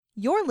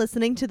You're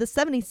listening to the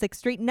 76th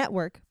Street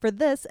Network. For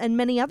this and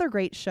many other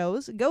great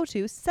shows, go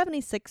to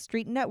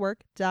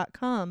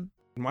 76thstreetnetwork.com.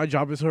 My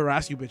job is to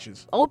harass you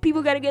bitches. Old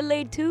people gotta get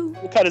laid too.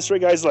 The kind of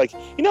straight guy's like,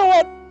 you know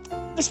what?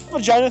 This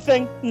vagina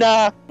thing?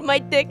 Nah. My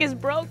dick is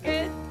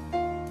broken.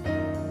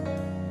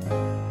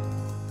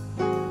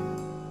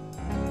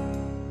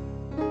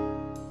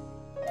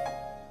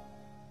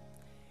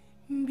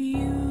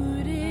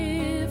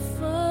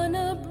 Beautiful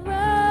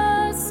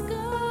Nebraska,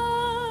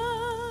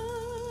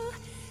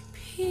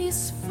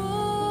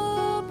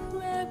 peaceful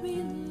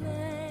prairie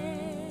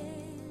land.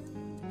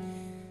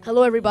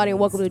 Hello everybody and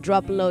welcome to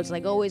Dropping Loads.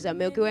 Like always, I'm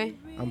Milky Way.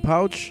 I'm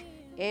Pouch.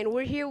 And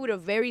we're here with a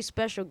very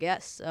special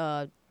guest,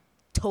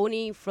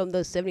 Tony from the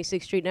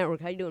 76th Street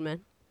Network. How you doing,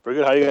 man? Pretty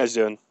good. How you guys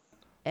doing?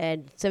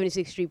 And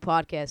 76th Street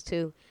Podcast,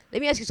 too.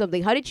 Let me ask you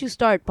something. How did you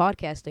start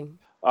podcasting?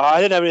 I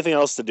didn't have anything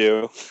else to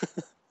do.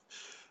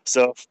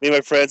 So me and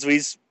my friends,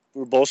 we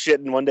were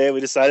bullshitting one day.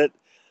 We decided,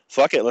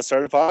 fuck it, let's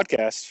start a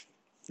podcast.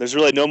 There's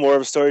really no more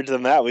of a story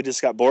than that. We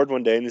just got bored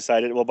one day and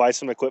decided we'll buy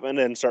some equipment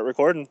and start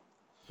recording.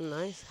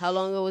 Nice. How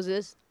long ago was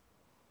this?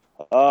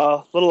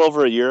 A little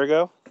over a year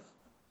ago.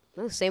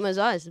 Well, same as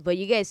us, but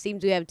you guys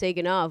seem to have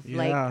taken off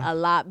like Yeah. a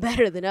lot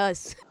better than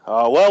us.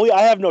 Well,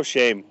 I have no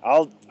shame.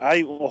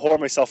 I will whore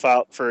myself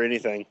out for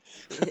anything.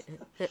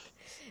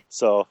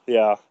 So,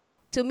 yeah.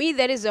 To me,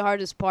 that is the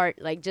hardest part.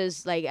 Like,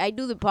 just like I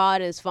do the pod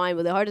and it's fine,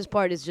 but the hardest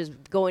part is just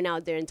going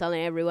out there and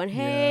telling everyone,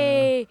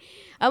 "Hey,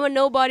 I'm a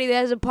nobody that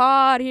has a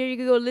pod. Here, you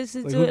can go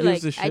listen Like, to who it."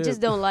 Like, gives a I just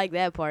shit? don't like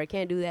that part. I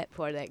can't do that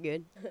part that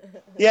good.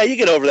 Yeah, you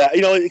get over that,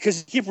 because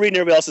you keep reading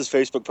everybody else's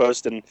Facebook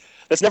post, and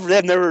they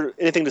have never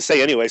anything to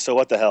say anyway. So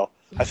what the hell?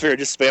 I figure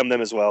just spam them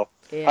as well.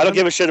 Yeah. I don't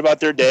give a shit about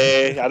their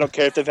day. I don't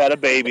care if they've had a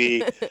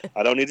baby.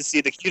 I don't need to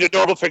see the cute,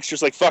 adorable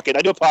pictures. Like, fuck it,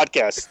 I do a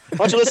podcast. Why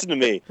don't you listen to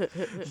me?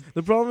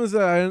 The problem is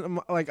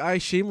that I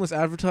shameless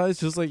advertise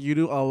just like you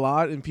do a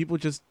lot, and people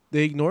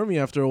they ignore me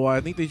after a while.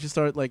 I think they just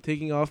start like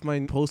taking off my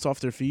posts off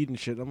their feed and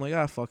shit. I'm like,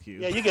 fuck you.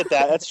 Yeah, you get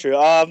that. That's true.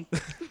 Yeah,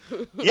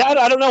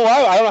 I don't know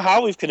why. I don't know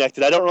how we've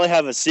connected. I don't really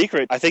have a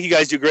secret. I think you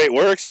guys do great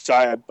work,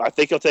 so I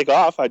think you'll take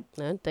off.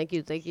 Thank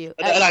you.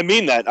 And I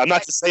mean that. I'm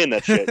not just saying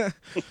that shit.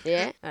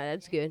 Yeah,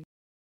 that's good.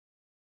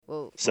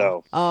 Whoa.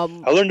 So I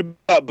learned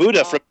about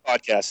Buddha from the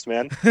podcast,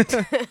 man.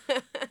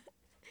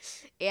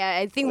 Yeah,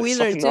 I think That's we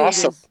learned fucking too.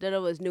 awesome. Because none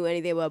of us knew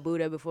anything about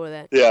Buddha before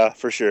that. Yeah,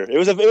 for sure. It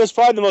was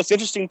probably the most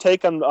interesting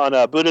take on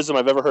Buddhism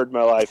I've ever heard in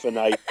my life, and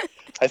I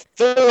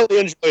thoroughly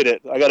enjoyed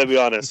it. I got to be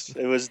honest.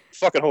 It was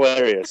fucking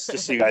hilarious,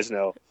 just so you guys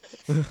know.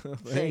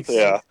 Thanks.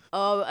 Yeah.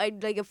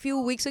 Like a few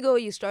weeks ago,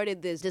 you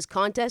started this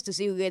contest to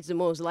see who gets the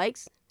most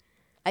likes.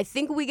 I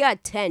think we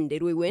got 10.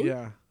 Did we win?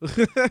 Yeah.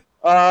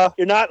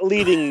 You're not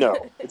leading, no.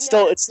 It's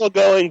still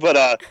going,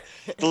 but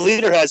the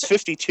leader has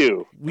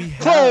 52. We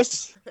have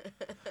Close.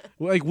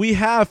 we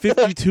have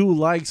 52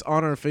 likes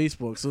on our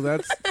Facebook, so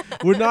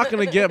we're not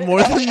gonna get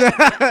more than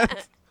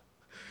that.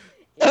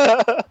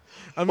 I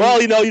mean,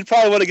 Well, you'd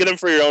probably want to get them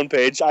for your own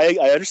page. I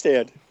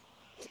understand.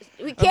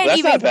 We can't That's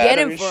even not bad. get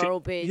I him mean, for our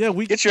own page. yeah,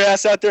 we. Get your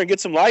ass out there and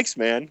get some likes,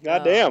 man.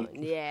 God damn.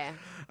 Yeah.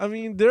 I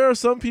mean, there are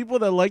some people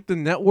that like the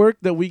network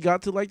that we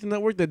got to like the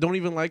network that don't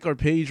even like our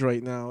page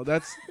right now.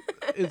 The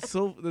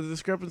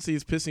discrepancy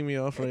is pissing me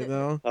off right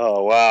now.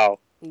 Oh, wow.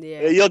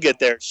 Yeah. Yeah, you'll get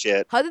there,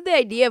 shit. How did the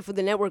idea for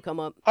the network come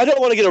up? I don't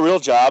want to get a real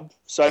job,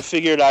 so I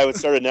figured I would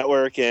start a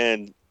network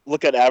and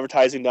look at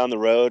advertising down the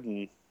road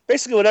and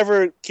basically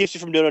whatever keeps you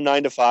from doing a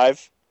 9 to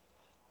 5,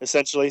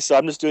 essentially. So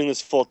I'm just doing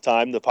this full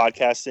time, the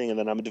podcasting, and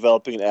then I'm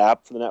developing an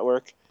app for the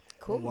network.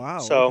 Cool. Wow.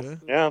 So okay.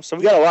 yeah, so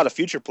we got a lot of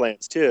future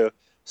plans too.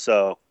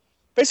 So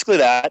basically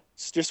that,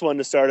 just wanted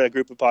to start a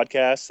group of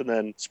podcasts and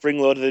then spring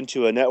load it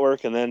into a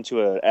network and then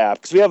to an app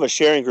because we have a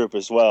sharing group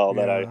as well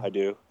that Yeah. I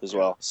do as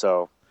well.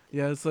 So.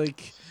 Yeah, it's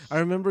like I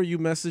remember you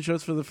messaged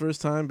us for the first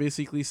time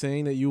basically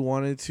saying that you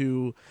wanted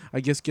to,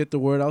 I guess, get the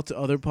word out to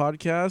other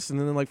podcasts. And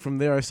then like from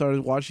there, I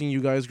started watching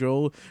you guys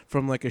grow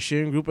from like a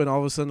sharing group and all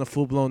of a sudden a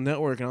full-blown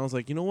network. And I was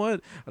like, you know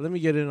what? Let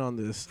me get in on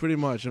this pretty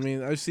much. I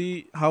mean, I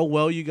see how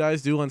well you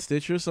guys do on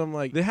Stitcher. So I'm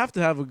like, they have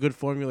to have a good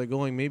formula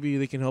going. Maybe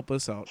they can help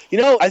us out.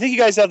 I think you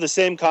guys have the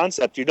same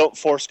concept. You don't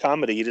force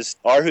comedy. You just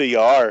are who you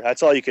are.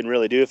 That's all you can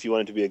really do if you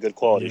want it to be a good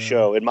quality Yeah.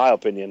 show, in my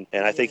opinion.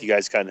 And I think you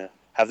guys kind of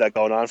have that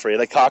going on for you.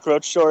 Like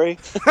Cockroach Story.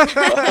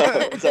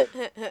 It's like,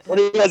 one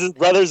of you guys'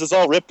 brothers is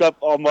all ripped up,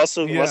 all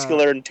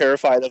muscular and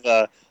terrified of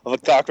a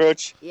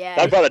cockroach. Yeah.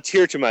 That brought a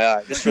tear to my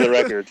eye, just for the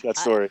record, that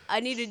story. I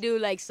need to do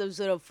like some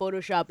sort of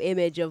Photoshop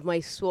image of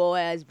my swole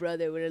ass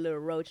brother with a little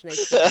roach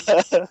next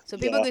to him. So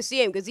people Yeah. can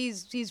see him because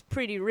he's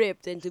pretty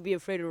ripped, and to be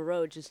afraid of a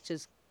roach is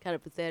just kind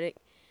of pathetic.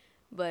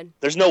 But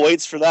There's no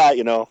weights for that,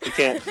 you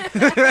can't.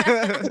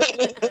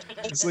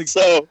 It's like,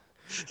 So,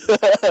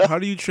 how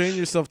do you train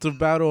yourself to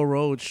battle a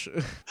roach?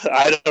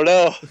 I don't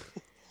know.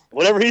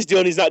 Whatever he's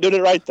doing, he's not doing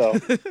it right, though.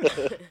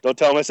 Don't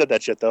tell him I said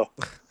that shit, though.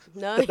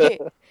 no,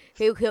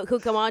 he'll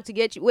come on to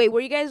get you. Wait, where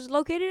you guys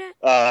located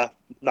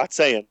Not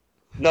saying.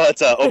 No,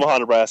 it's Omaha,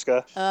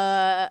 Nebraska.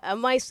 at? I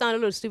might sound a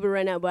little stupid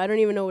right now, but I don't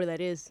even know where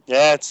that is.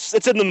 Yeah,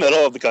 it's in the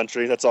middle of the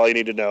country. That's all you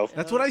need to know.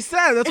 That's what I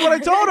said. That's what I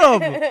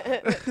told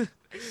him.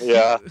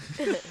 Yeah.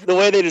 The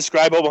way they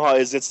describe Omaha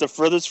is it's the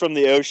furthest from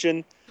the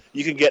ocean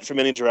you can get from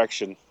any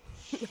direction.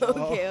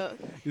 Okay.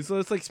 So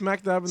it's like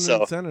smack dab in So-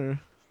 the center.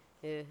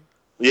 Yeah.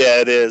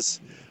 Yeah, it is.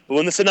 But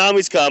when the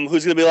tsunamis come,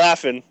 who's going to be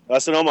laughing?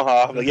 Us in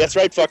Omaha. I'm like, that's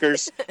right,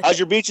 fuckers. How's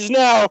your beaches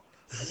now?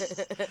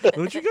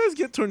 Don't you guys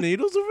get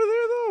tornadoes over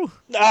there though?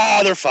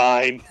 Ah, they're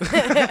fine.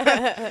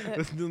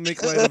 They'll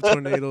make light of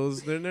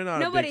tornadoes. They're not.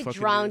 Nobody a big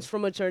fucking drowns deal.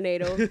 from a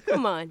tornado.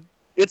 Come on.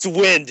 It's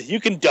wind. You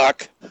can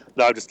duck.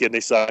 No, I'm just kidding. They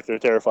suck. They're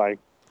terrifying.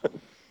 I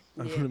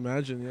would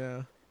imagine,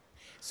 yeah.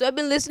 So I've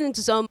been listening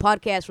to some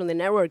podcasts from the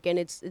network, and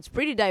it's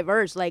pretty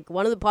diverse. Like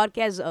one of the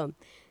podcasts,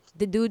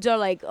 the dudes are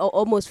like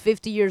almost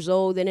 50 years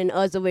old, and then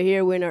us over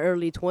here we're in our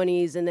early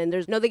 20s, and then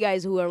there's other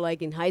guys who are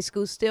like in high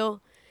school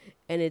still,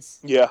 and it's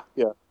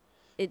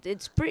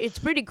it's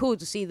pretty cool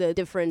to see the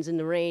difference in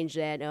the range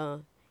that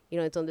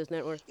it's on this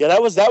network. Yeah,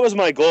 that was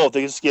my goal,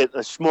 to just get a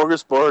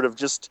smorgasbord of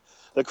just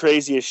the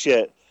craziest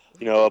shit.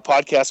 You know, a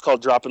podcast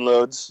called Dropping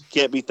Loads.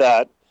 Can't beat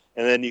that.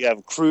 And then you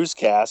have cruise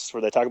casts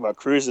where they talk about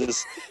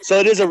cruises. So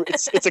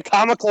it's a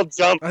comical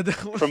jump I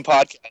don't- from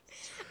podcasts.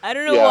 I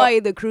don't know Yeah. why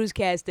the cruise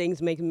cast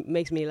things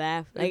makes me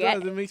laugh. It Like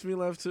does. It makes me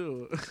laugh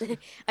too.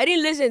 I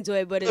didn't listen to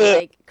it, but it's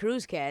like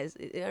cruise cast.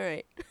 All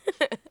right,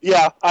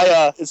 Yeah,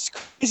 it's the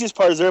craziest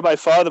part is they're by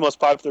far the most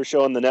popular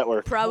show on the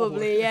network.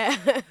 probably yeah.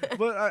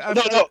 But I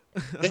No,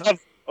 they have.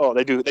 Oh,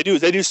 they do.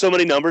 They do so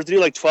many numbers. They do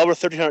like 12 or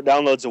 1,300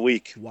 downloads a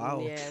week.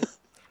 Wow. Yeah.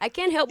 I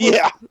can't help but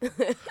Yeah.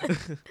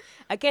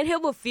 I can't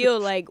help but feel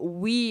like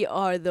we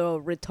are the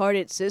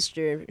retarded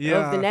sister of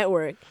Yeah. the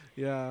network.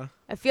 Yeah.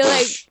 I feel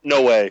like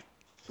No way.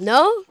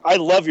 no. I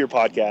love your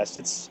podcast.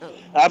 It's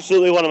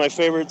absolutely one of my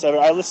favorites ever.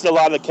 I listen to a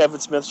lot of the Kevin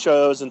Smith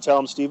shows and Tell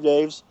 'em Steve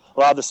Daves, a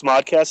lot of the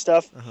Smodcast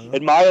stuff.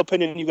 In my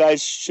opinion, you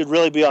guys should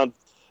really be on.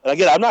 And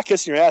again, I'm not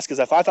kissing your ass because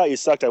if I thought you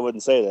sucked, I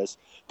wouldn't say this.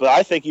 But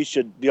I think you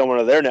should be on one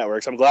of their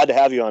networks. I'm glad to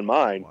have you on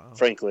mine. Wow.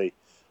 Frankly,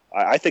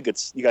 I think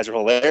you guys are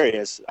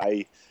hilarious.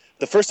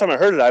 The first time I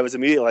heard it, I was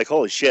immediately like,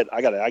 "Holy shit!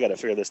 I gotta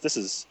figure this. This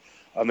is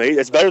amazing.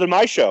 It's better than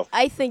my show."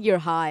 I think you're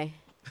high.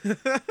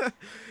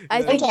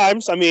 I think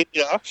Sometimes, I mean,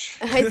 yeah.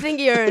 I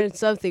think you're in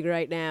something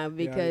right now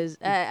because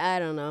I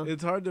don't know.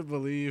 It's hard to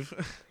believe.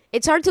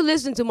 It's hard to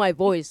listen to my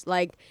voice.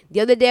 Like the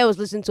other day, I was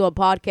listening to a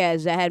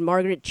podcast that had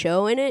Margaret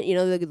Cho in it. You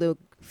know, the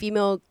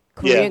female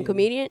Korean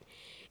comedian,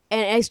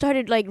 and I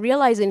started like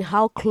realizing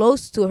how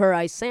close to her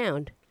I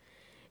sound,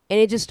 and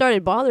it just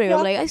started bothering me.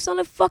 I'm like, I sound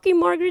like fucking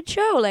Margaret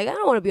Cho. Like I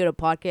don't want to be on a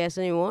podcast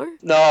anymore.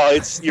 No,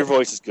 it's your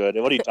voice is good.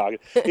 What are you talking?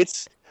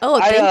 It's Oh,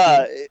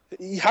 thank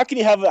you. how can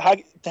you have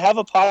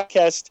a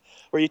podcast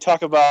where you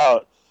talk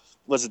about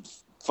was it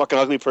fucking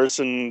ugly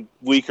person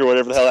week or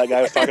whatever the hell that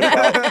guy was talking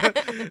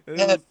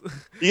about?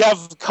 You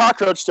have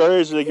cockroach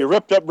stories like your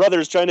ripped up brother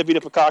is trying to beat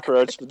up a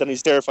cockroach, but then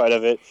he's terrified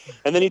of it.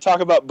 And then you talk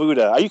about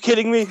Buddha. Are you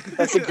kidding me?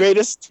 That's the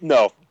greatest.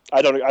 No,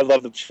 I don't. I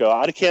love the show.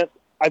 I can't.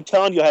 I'm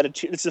telling you,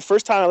 it's the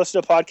first time I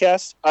listened to a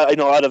podcast. I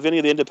know out of any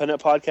of the independent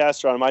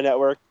podcasts or on my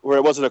network where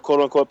it wasn't a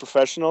quote unquote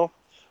professional,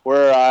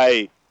 where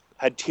I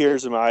had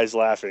tears in my eyes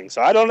laughing.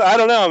 So I don't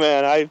know,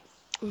 man.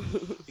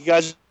 You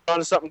guys are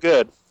onto something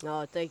good.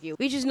 Oh, thank you.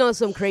 We just know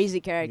some crazy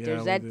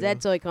characters. Yeah, we do.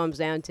 That's all it comes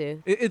down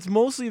to. It's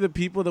mostly the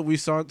people that we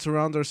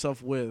surround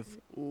ourselves with.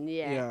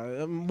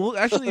 Yeah. Yeah.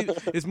 Actually,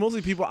 it's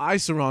mostly people I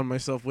surround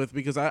myself with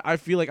because I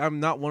feel like I'm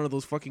not one of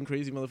those fucking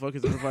crazy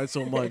motherfuckers that provide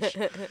so much.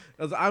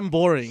 'Cause I'm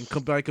boring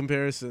by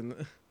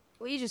comparison.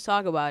 Well, you just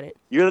talk about it.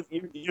 You're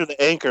the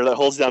anchor that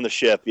holds down the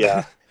ship.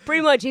 Yeah.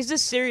 Pretty much, he's the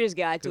serious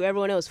guy to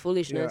everyone else Yeah,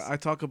 foolishness. I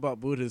talk about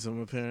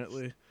Buddhism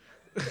apparently.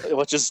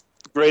 Which is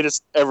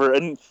greatest ever.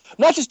 And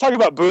not just talking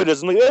about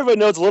Buddhism. Like, everybody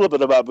knows a little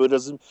bit about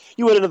Buddhism.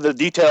 You went into the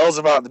details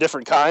about the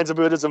different kinds of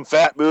Buddhism,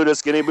 fat Buddha,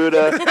 skinny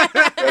Buddha.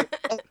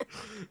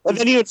 And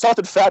then you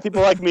insulted fat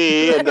people like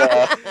me. And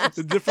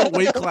The different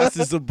weight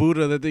classes of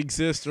Buddha that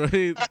exist,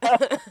 right?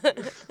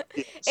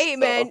 Hey,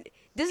 man,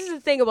 this is the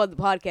thing about the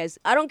podcast.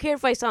 I don't care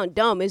if I sound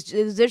dumb.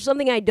 Is there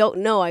something I don't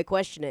know, I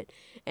question it.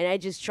 And I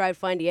just try to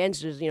find the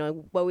answers,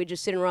 while we're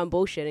just sitting around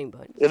bullshitting.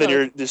 But And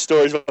then the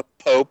stories about the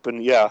Pope,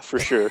 and yeah, for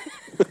sure.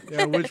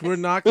 Yeah, which we're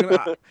not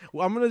gonna.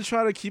 I'm gonna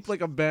try to keep like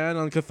a ban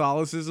on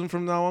Catholicism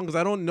from now on because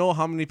I don't know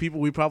how many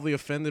people we probably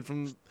offended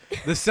from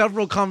the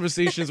several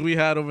conversations we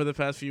had over the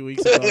past few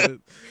weeks about it.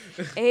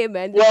 hey,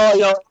 man,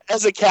 Well,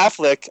 as a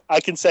Catholic, I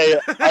can say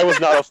I was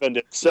not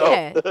offended. So,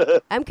 yeah,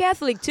 I'm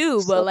Catholic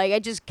too, but like I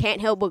just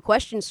can't help but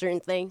question certain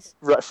things.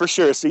 right, for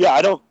sure. So yeah,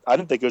 I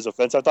didn't think it was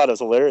offensive. I thought it was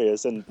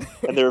hilarious, and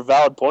they were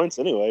valid points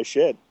anyway.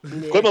 Shit,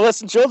 quit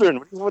molesting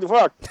children. What the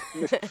fuck?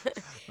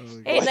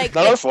 Hey, It's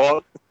not our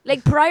fault.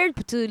 like prior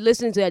to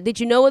listening to that, did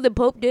you know what the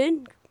Pope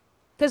did?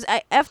 Because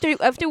after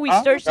we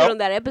searched it no. on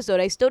that episode,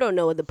 I still don't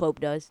know what the Pope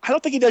does. I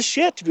don't think he does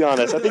shit, to be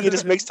honest. I think he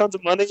just makes tons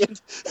of money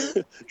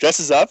and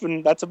dresses up,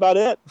 and that's about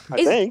it.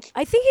 I think.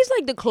 I think he's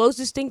like the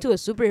closest thing to a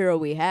superhero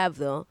we have,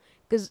 though.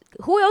 Because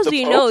who else The do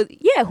you Pope? know?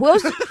 Yeah, who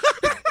else?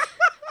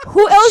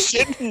 who else?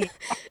 Shit.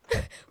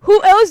 Who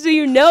Who else do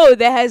you know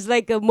that has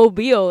like a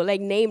mobile like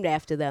named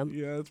after them?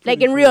 Yeah, it's Like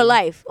pretty in real cool.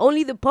 life,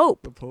 only the Pope.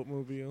 The Pope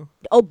mobile.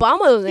 Obama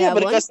doesn't Yeah, have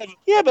but one.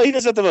 he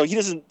doesn't have he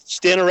doesn't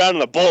stand around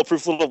in a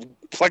bulletproof little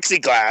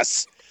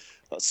plexiglass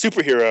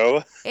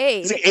superhero. Hey,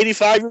 He's like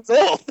 85 years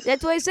old.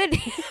 that's why I said.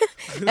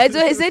 That's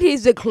why I said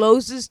he's the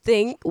closest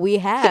thing we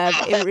have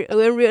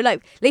in real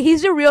life. Like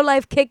he's a real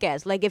life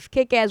Kick-Ass. Like if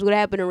Kick-Ass would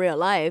happen in real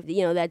life,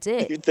 that's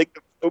it. You'd think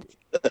the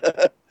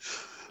Pope.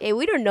 Hey,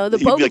 we don't know the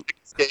He'd Pope. be like,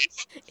 "Escape."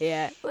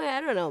 Yeah, well,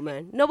 I don't know,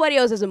 man. Nobody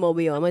else has a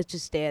mobile. I must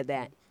just stay at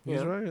that. You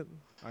He's know? right.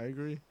 I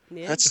agree.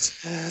 Yeah.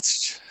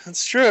 That's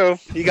true.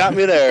 You got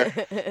me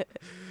there.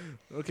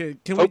 Okay,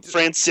 can Pope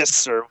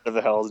Francis or whatever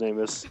the hell his name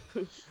is.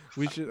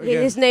 we should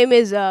again? His name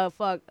is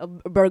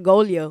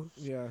Bergoglio,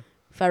 Yeah.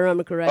 if I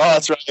remember Oh, correctly.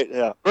 that's right.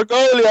 Yeah,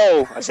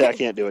 Bergoglio. I say I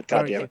can't do it.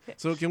 God damn it.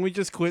 So can we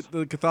just quit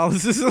the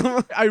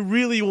Catholicism? I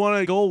really want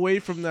to go away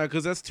from that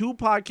because that's 2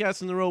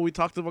 podcasts in a row we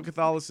talked about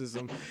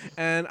Catholicism,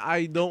 and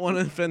I don't want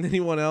to offend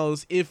anyone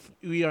else if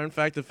we are in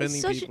fact It's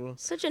offending people.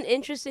 such an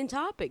interesting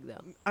topic,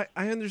 though.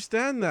 I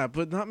understand that,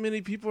 but not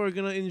many people are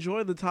gonna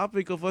enjoy the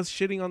topic of us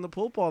shitting on the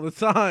Pope all the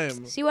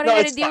time. See what No, I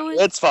got to it's deal fine. with?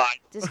 It's fine.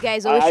 This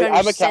guy's always I'm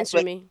trying to a censor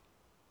Catholic. me.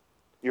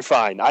 You're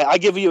fine. I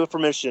give you a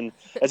permission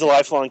as a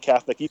lifelong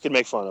Catholic. You can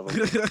make fun of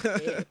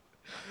him.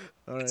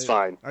 All right. It's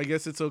fine. I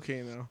guess it's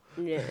okay now.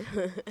 Yeah.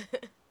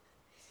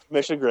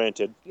 Permission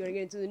granted. You want to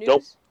get into the news?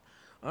 Nope.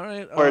 All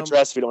right. Wear a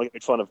dress if you don't want to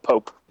make fun of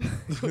Pope.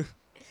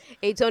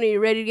 Hey, Tony, you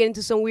ready to get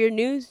into some weird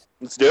news?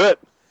 Let's do it.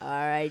 All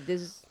right,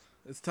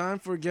 It's time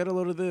for get a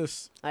load of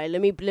this. All right,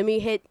 let me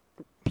hit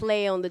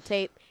play on the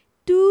tape.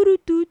 Doo doo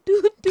doo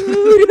doo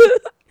doo.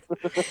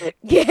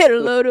 Get a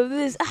load of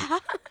this.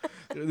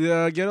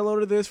 Get a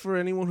load of this for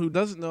anyone who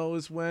doesn't know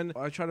is when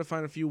I try to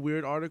find a few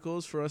weird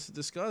articles for us to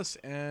discuss,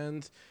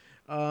 and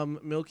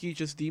Milky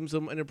just deems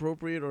them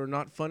inappropriate or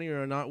not funny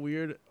or not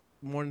weird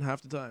more than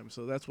half the time.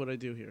 So that's what I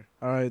do here.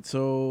 All right,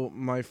 so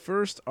my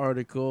first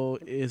article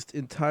is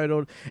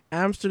entitled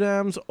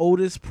Amsterdam's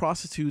oldest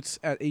prostitutes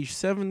at age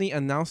 70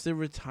 announced their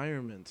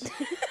retirement.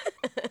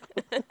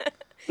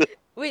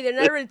 Wait, they're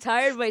not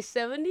retired by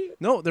 70?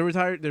 No, they're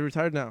retired. They're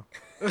retired now.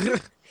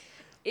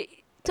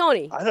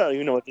 Tony, I don't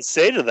even know what to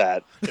say to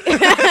that.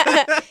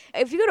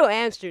 if you go to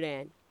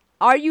Amsterdam,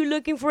 are you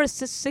looking for a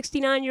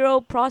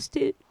 69-year-old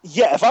prostitute?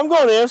 Yeah, if I'm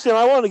going to Amsterdam,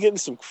 I want to get into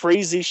some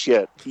crazy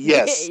shit.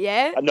 Yes.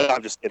 Yeah? No,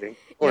 I'm just kidding.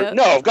 Or Yeah.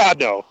 no, God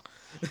no.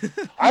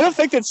 I don't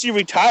think that she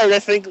retired. I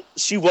think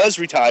she was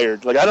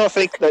retired. Like I don't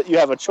think that you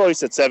have a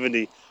choice at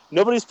 70.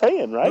 Nobody's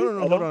paying, right? No,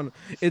 hold on.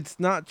 It's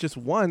not just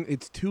one,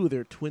 it's 2.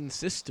 They're twin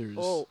sisters.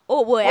 Oh,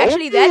 well,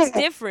 actually, that's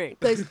different.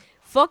 Because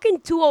fucking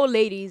 2 old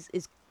ladies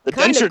is The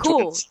kind of denture cool.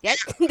 twins. Yeah,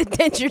 the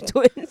denture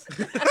twins.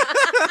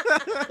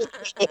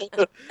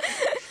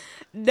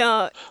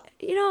 No,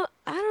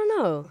 I don't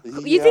know.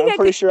 You Yeah, think I'm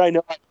pretty sure I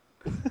know.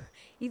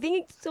 You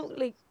think it's so,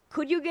 like,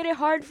 could you get it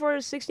hard for a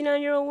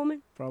 69-year-old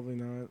woman? Probably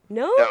not.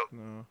 No? No.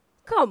 No.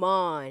 Come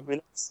on. I mean,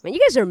 it's- Man, you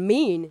guys are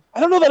mean. I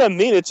don't know that I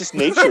mean it's just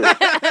nature.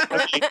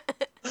 I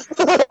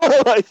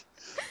mean, like,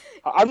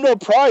 I'm no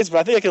prize, but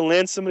I think I can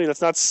land somebody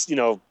that's not,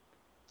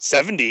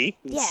 70.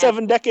 Yeah.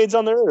 7 decades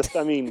on the earth.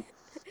 I mean,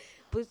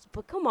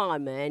 But come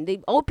on, man.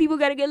 Old people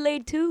got to get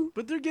laid, too.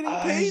 But they're getting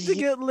paid to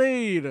get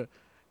laid.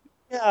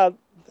 yeah,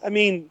 I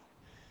mean,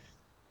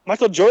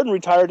 Michael Jordan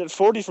retired at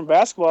 40 from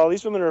basketball.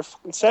 These women are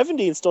fucking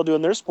 70 and still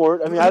doing their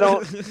sport. I mean, I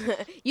don't.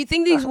 You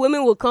think these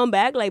women will come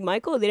back like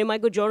Michael? Didn't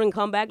Michael Jordan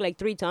come back like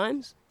 3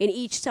 times? And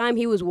each time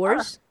he was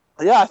worse?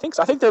 Yeah, I think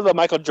so. I think they're the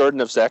Michael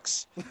Jordan of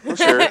sex, for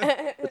sure.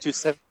 The 2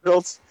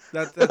 7-year-olds.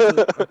 That's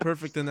a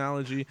perfect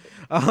analogy.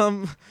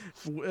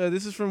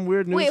 This is from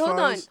Weird News Wait, hold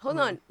Files.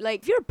 on.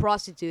 Like, if you're a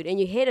prostitute and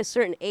you hit a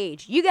certain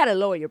age, you got to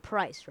lower your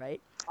price,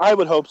 right? I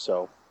would hope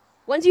so.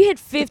 Once you hit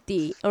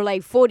 50 or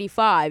like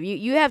 45,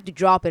 you have to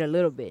drop it a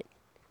little bit.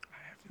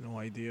 No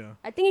idea.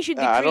 I think you should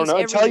decrease I don't know.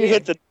 every Until you year.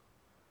 hit the.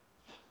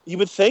 You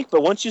would think,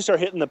 but once you start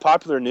hitting the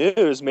popular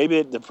news,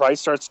 maybe the price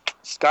starts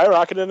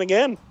skyrocketing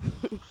again.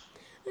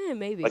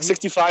 Maybe. Like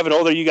 65 and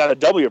older, you got to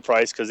double your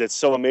price because it's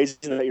so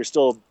amazing that you're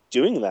still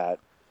doing that.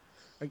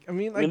 I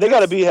mean, I mean, they got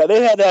to be.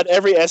 They had that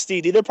every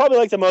STD. They're probably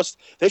like the most.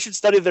 They should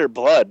study their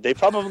blood. They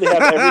probably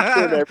have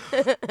every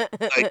cure.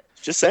 Like,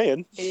 just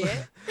saying.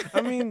 Yeah.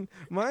 I mean,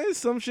 my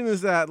assumption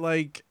is that,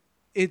 like,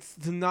 it's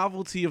the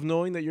novelty of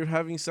knowing that you're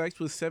having sex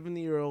with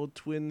 70-year-old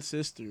twin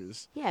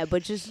sisters. Yeah,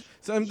 but just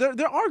So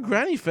there are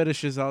granny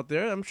fetishes out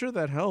there. I'm sure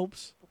that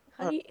helps.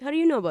 how do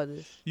you know about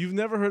this? You've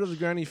never heard of the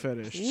granny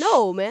fetish?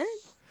 No, man.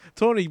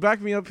 Tony, back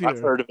me up here.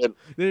 I've heard of it.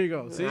 There you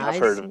go. See, Nah, I've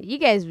heard of it. You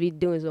guys be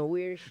doing some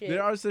weird shit.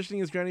 there are such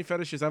things as granny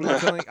fetishes. I'm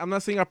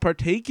not saying I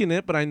partake in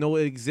it, but I know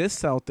it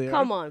exists out there.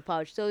 Come on,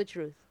 Pouch. Tell the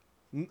truth.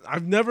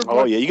 I've never.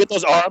 Oh yeah, you get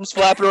those arms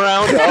flapping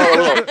around.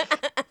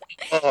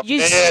 Oh You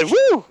man,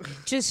 woo!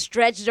 Just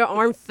stretch their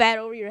arm fat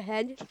over your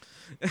head.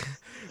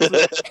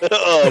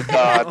 Oh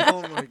god.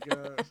 Oh my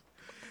god.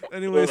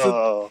 Anyway, so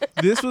Oh.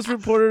 this was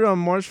reported on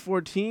March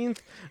 14th.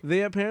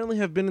 They apparently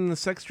have been in the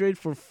sex trade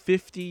for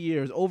 50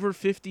 years, over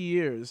 50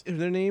 years.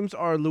 Their names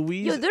are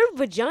Louise. Yo, their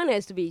vagina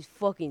has to be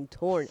fucking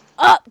torn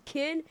up,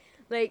 kid.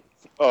 Like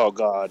Oh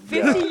God.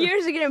 50 Yeah.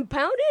 years of getting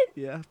pounded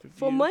Yeah.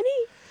 for money?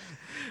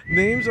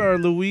 Names are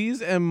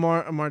Louise and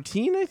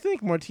Martine, I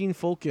think. Martine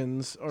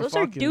Folkens. Or Those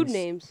are Falkins. dude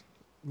names.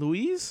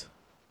 Louise?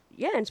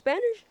 Yeah, in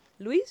Spanish.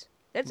 Luis?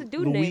 That's a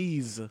dude name.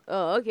 Louise.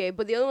 Oh, okay.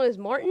 But the other one is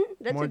Martin?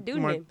 That's a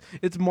dude name.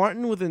 It's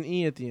Martin with an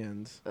E at the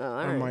end. Oh, Or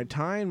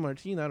alright.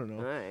 Martine, I don't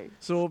know. Alright.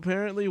 So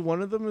apparently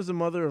one of them is a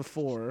mother of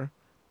 4,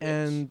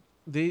 and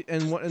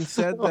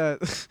said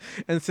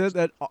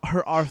that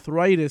her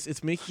arthritis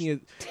is making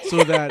it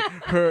so that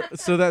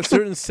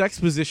certain sex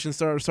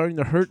positions are starting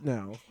to hurt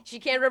now. She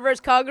can't reverse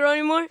cowgirl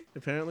anymore?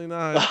 Apparently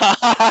not.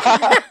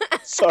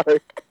 Sorry.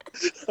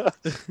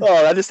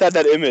 Oh, I just had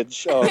that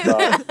image. Oh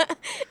God.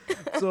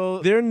 So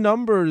their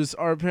numbers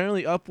are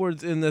apparently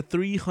upwards in the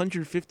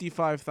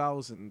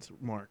 355,000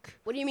 mark.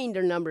 What do you mean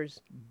their numbers?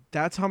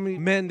 That's how many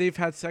men they've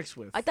had sex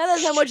with. I thought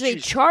that's how much they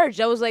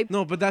charged. I was like,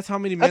 No, but that's how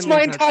many men. That's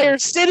my they've had entire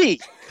sex city.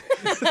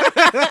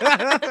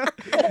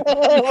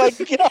 Oh my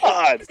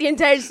God. the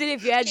entire city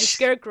if you had the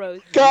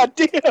scarecrows. God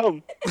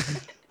damn.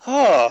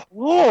 Oh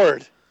Lord.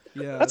 with.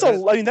 Yeah, That's that-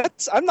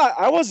 a. I mean,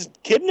 I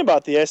wasn't kidding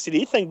about the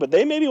STD thing, but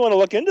they maybe want to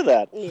look into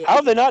that. Yeah. How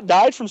have they not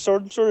died from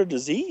some sort of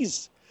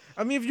disease?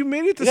 I mean, if you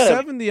made it to Yeah.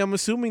 70, I'm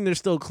assuming they're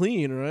still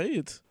clean,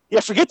 right? Yeah,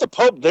 forget the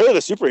Pope. They're the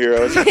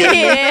superheroes.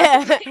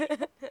 yeah.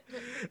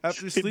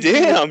 After sleeping,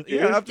 Damn, with,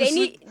 dude. yeah, after,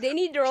 They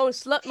need their own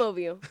slut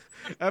mobile.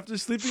 after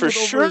sleeping For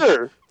with over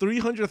sure.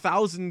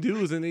 300,000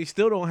 dudes and they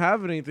still don't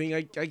have anything,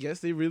 I guess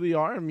they really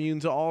are immune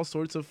to all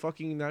sorts of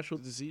fucking natural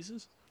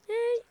diseases.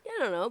 I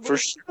don't know. But For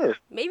sure.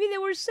 maybe they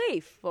were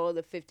safe for all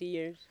the 50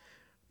 years.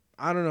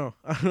 I don't know.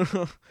 I don't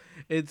know.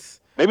 It's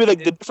Maybe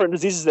like the different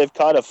diseases they've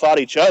caught have fought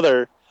each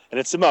other, and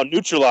it's somehow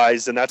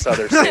neutralized, and that's how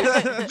they're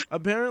safe.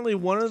 apparently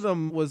one of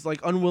them was like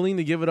unwilling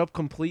to give it up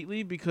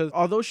completely because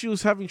although she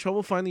was having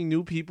trouble finding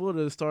new people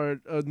to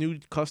start new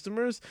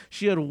customers,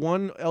 she had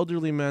one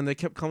elderly man that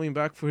kept coming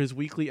back for his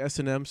weekly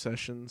S&M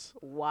sessions,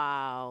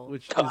 Wow.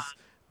 which is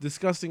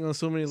disgusting on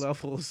so many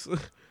levels.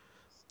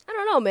 I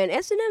don't know, man.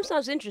 S&M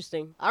sounds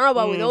interesting. I don't know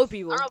about with old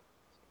people.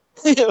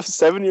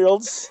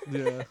 7-year-olds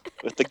Yeah.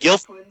 with the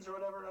Gilf twins or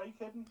whatever. Are you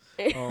kidding?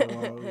 Oh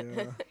wow.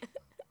 Yeah.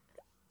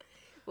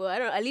 Well, I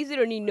don't. At least they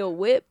don't need no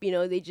whip. You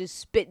know, they just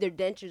spit their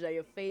dentures at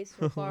your face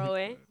from far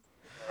away.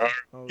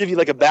 Give you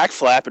like a back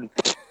flap and.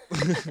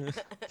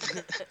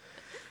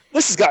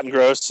 This has gotten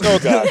gross. Oh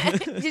God.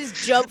 Just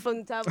jump from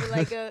the top of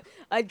like a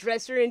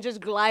dresser and just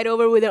glide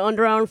over with their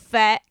underarm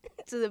fat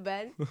to the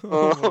bed.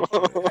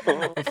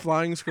 A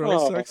flying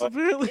squirrel sex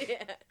apparently.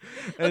 Yeah.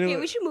 Anyway. Okay,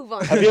 we should move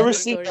on. Have you ever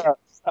seen?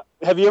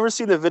 Have you ever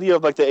seen the video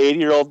of like the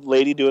 80-year-old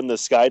lady doing the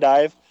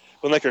skydive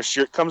when like her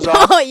shirt comes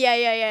off? Oh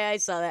yeah. I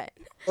saw that.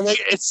 And, like,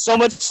 it's so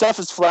much stuff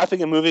is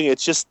flapping and moving.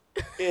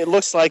 It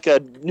looks like a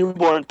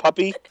newborn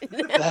puppy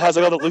that has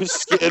like all the loose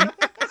skin.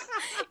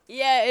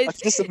 Yeah, Like, it's.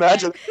 just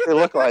imagine what they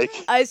look like.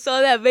 I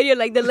saw that video.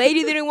 Like the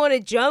lady didn't want to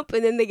jump,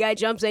 and then the guy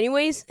jumps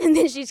anyways, and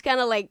then she's kind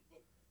of like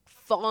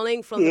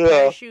falling from the Yeah.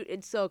 parachute.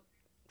 It's so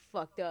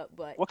fucked up.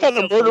 But What kind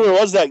it's of so funny. murderer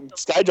was that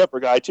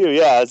skyjumper guy too?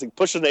 Yeah, it's like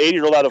pushing the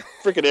 80-year-old out of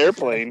a freaking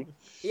airplane.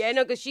 Yeah, I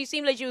know, because she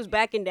seemed like she was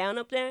backing down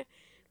up there,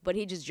 but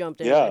he just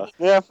jumped in. Yeah,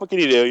 yeah. What can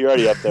you do? You're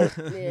already up there.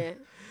 Yeah.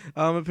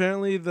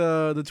 Apparently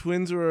the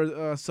twins were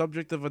a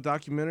subject of a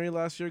documentary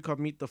last year called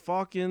Meet the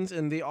Falkins,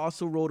 and they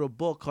also wrote a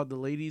book called The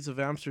Ladies of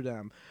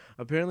Amsterdam.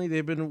 Apparently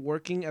they've been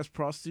working as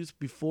prostitutes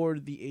before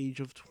the age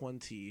of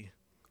 20.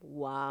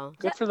 Wow.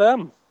 Good for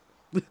them.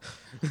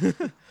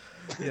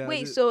 Yeah,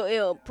 Wait,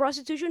 so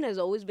prostitution has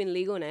always been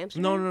legal in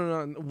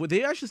Amsterdam? No. Well,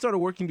 they actually started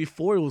working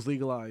before it was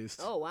legalized.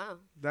 Oh wow.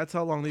 That's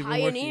how long they've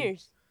been working.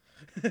 Pioneers.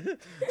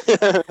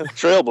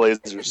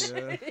 Trailblazers.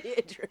 Yeah.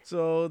 Yeah, true.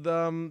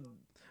 So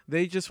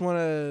they just want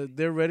to.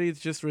 They're ready to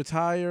just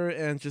retire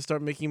and just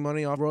start making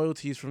money off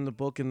royalties from the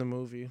book and the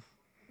movie.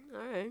 All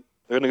right.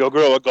 They're gonna go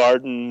grow a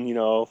garden.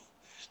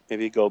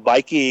 Maybe go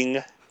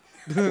biking.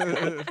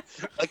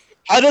 Like,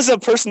 how does a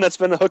person that's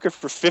been a hooker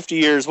for 50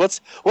 years?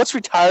 What's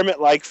retirement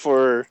like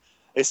for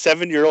a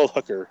 7-year-old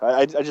hooker?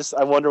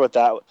 I wonder what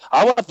that.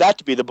 I want that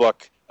to be the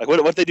book. Like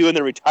what they do in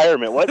their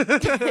retirement.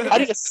 How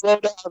do you slow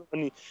down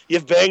when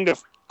you've banged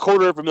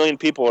 250,000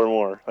 people or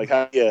more? Like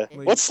how do you?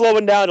 What's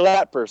slowing down to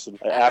that person?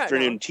 don't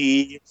Afternoon know.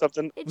 tea,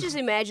 something. I just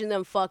imagine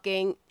them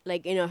fucking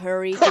like in a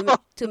hurry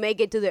to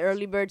make it to the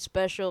early bird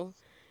special.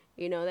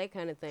 You know, that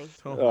kind of thing.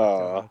 Oh my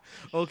God.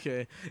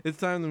 Okay, it's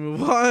time to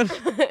move on.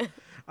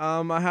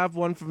 I have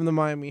one from the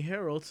Miami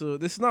Herald. So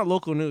this is not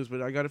local news,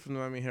 but I got it from the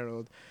Miami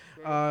Herald.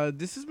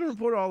 This has been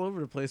reported all over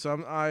the place.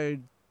 So I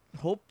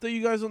hope that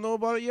you guys don't know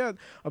about it yet.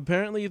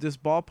 Apparently, this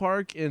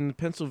ballpark in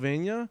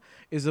Pennsylvania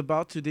is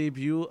about to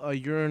debut a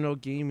urinal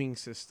gaming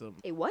system.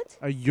 A what?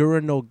 A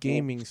urinal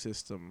gaming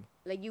system.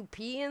 Like you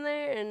pee in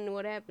there and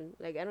what happened?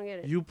 Like I don't get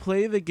it. You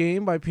play the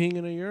game by peeing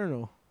in a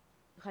urinal.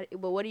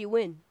 But what do you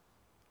win?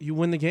 You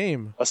win the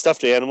game. A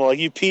stuffed animal. Like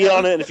you pee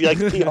on it, and if you like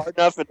pee hard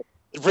enough, it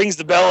rings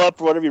the bell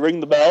up or whatever. You ring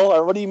the bell,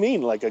 or what do you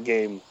mean, like a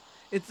game?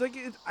 It's like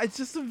it's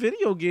just a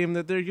video game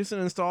that they're just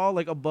gonna install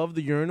like above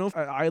the urinal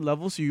at eye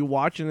level, so you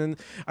watch, and then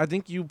I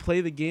think you play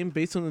the game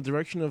based on the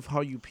direction of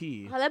how you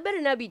pee. Oh, that better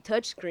not be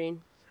touchscreen.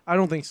 I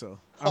don't think so.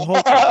 I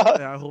hope not.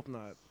 Yeah, I hope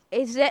not.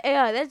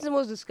 That's the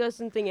most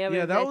disgusting thing ever.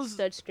 Yeah, that was-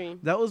 touchscreen.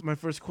 That was my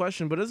first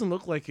question, but it doesn't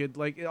look like it.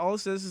 Like, all it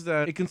says is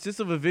that it consists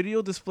of a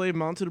video display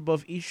mounted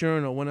above each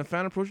urinal. When a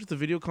fan approaches the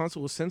video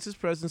console, will sense his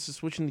presence to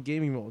switch into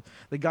gaming mode.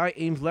 The guy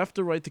aims left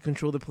or right to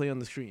control the play on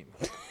the screen.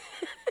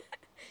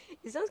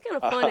 It sounds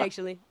kind of fun,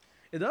 actually.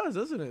 It does,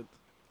 doesn't it?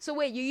 So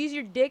wait, you use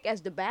your dick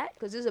as the bat?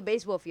 Because this is a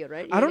baseball field,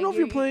 right? I don't know if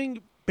you're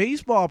playing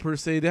baseball per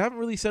se. They haven't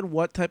really said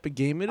what type of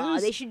game it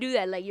is. They should do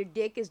that. Like, your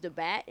dick is the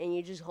bat, and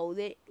you just hold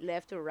it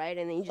left or right,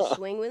 and then you just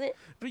swing with it.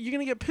 But you're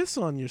gonna get piss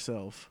on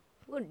yourself.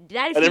 Well,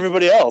 that if And you-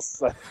 everybody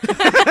else.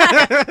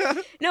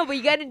 No, but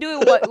you got to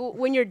do it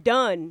when you're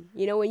done.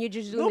 You know, when you're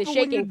just doing No, the but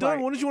shaking when you're part.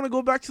 done, why don't you want to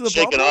go back to the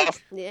Shake it ballpark?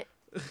 off. Yeah.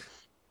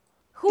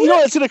 You know,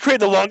 it's going to create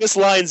the longest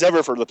lines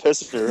ever for the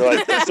pisser.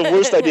 Like, it's the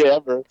worst idea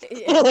ever.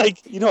 Yeah. Like,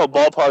 you know,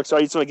 ballparks are.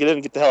 You just want to get in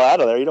and get the hell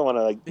out of there. You don't want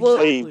to, like, Well-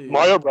 play Exactly.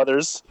 Mario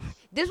Brothers.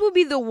 This would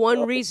be the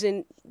one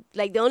reason,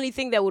 like the only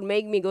thing that would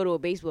make me go to a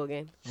baseball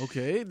game.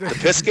 Okay.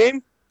 Piss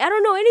game? I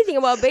don't know anything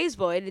about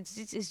baseball.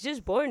 It's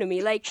just boring to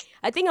me. Like,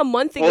 I think a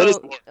month ago. Well, it is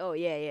boring. Oh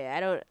yeah. I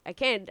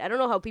don't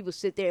know how people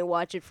sit there and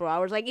watch it for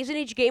hours. Like, isn't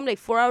each game like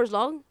 4 hours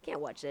long? Can't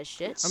watch that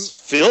shit.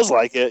 Feels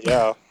like it,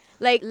 yeah.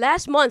 Like,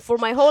 last month, for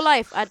my whole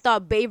life, I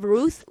thought Babe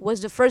Ruth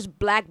was the first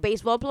black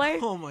baseball player.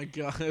 Oh my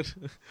god.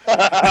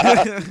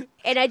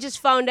 And I just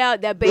found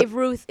out that Babe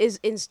Ruth is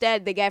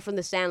instead the guy from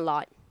The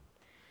Sandlot.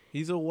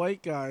 He's a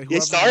white guy. Who He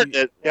happened to started be-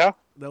 it, yeah.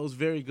 That was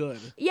very good.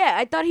 Yeah,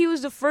 I thought he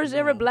was the first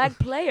ever No. black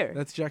player.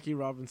 That's Jackie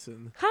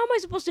Robinson. How am I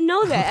supposed to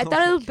know that? I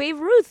thought it was Babe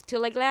Ruth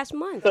till like last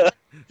month.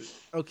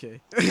 Okay.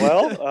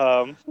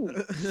 Well,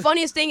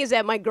 Funniest thing is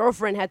that my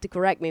girlfriend had to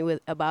correct me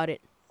about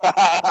it.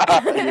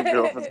 your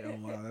girlfriend. Yeah,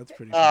 wow, that's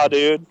pretty. Oh, funny.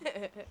 dude.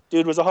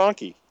 Dude was a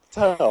honky.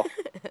 What the hell?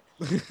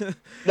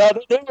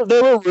 No,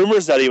 there were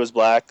rumors that he was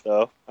black,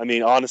 though. I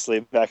mean, honestly,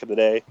 back in the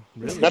day.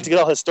 Really? Not to get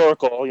all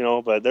historical, you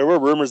know, but there were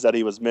rumors that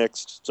he was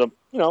mixed. So,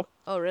 you know,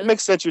 Oh, it really?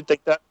 makes sense you'd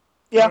think that.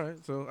 Yeah. All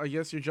right, so I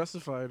guess you're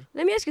justified.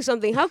 Let me ask you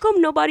something. How come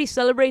nobody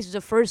celebrates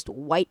the first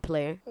white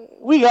player?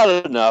 We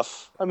got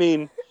enough. I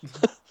mean,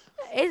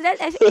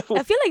 I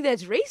feel like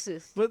that's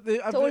racist. But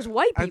Towards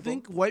white I people.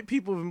 think white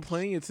people have been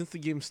playing it since the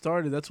game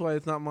started. That's why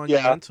it's not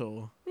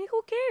monumental. I mean,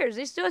 who cares?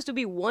 There still has to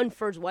be one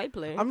first white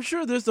player. I'm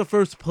sure there's the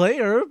first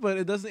player, but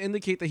it doesn't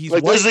indicate that he's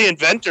like, white. there's the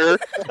inventor.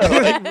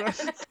 Yeah.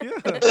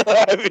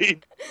 I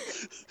mean,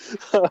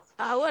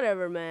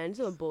 Whatever, man. It's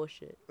some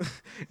bullshit.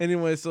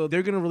 Anyway, so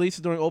they're gonna release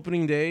it during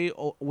opening day,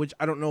 which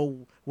I don't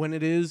know when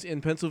it is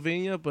in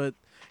Pennsylvania, but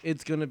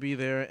it's gonna be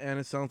there, and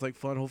it sounds like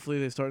fun. Hopefully,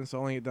 they start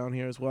installing it down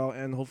here as well,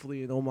 and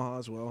hopefully in Omaha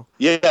as well.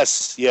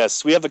 yes.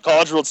 We have the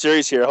College World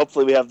Series here.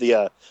 Hopefully, we have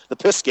the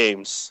piss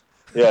games.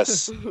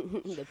 Yes.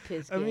 The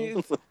piss I game.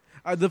 mean,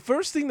 the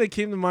first thing that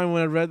came to mind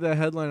when I read that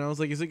headline, I was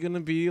like, is it going to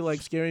be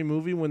like Scary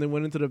Movie when they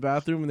went into the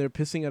bathroom and they're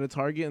pissing at a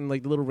Target and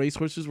like the little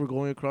racehorses were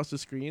going across the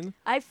screen?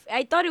 I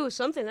thought it was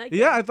something like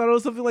Yeah, that. I thought it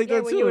was something like Yeah,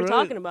 that when too. you were right?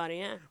 talking about it,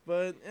 yeah.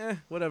 But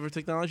whatever.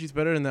 Technology's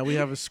better than that. We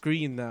have a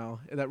screen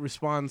now that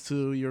responds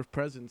to your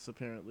presence,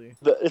 apparently.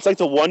 It's like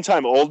the one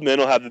time old men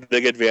will have the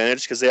big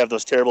advantage because they have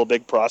those terrible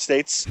big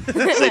prostates. So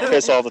they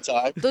piss all the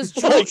time. Those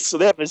Like, so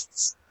they have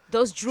this.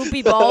 Those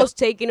droopy balls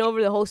taking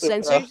over the whole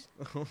sensors.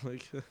 Oh my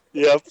god.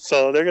 Yep.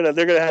 So they're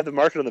gonna have the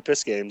market on the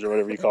piss games or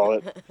whatever you call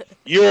it.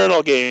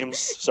 Urinal games.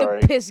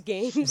 Sorry. The piss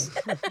games.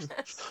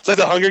 It's like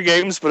the Hunger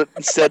Games, but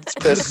instead it's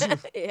piss.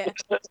 Yeah.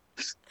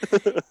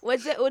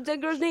 What's that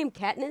girl's name?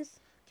 Katniss?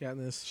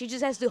 Katniss. She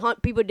just has to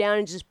hunt people down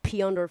and just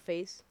pee on their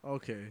face.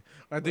 Okay.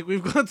 I think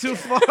we've gone too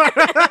far.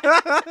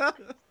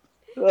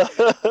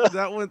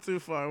 That went too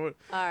far. All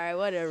right,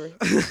 whatever.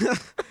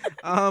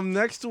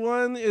 Next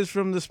one is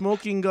from The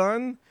Smoking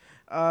Gun.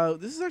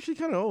 This is actually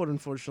kind of old,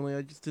 unfortunately.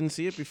 I just didn't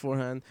see it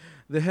beforehand.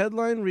 The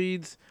headline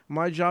reads,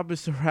 "My job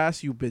is to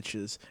harass you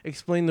bitches,"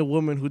 explained the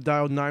woman who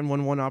dialed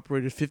 911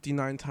 operators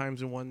 59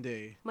 times in one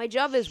day. My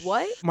job is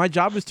what? My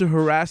job is to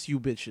harass you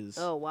bitches.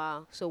 Oh,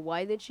 wow. So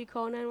why did she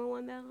call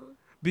 911 that long?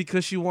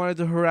 Because she wanted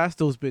to harass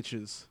those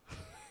bitches.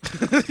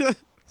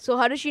 So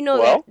how does she know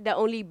Well- that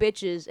only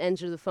bitches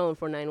answer the phone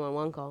for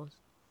 911 calls?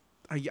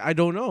 I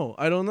don't know.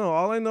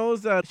 All I know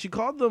is that she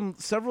called them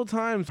several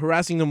times,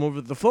 harassing them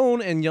over the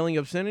phone and yelling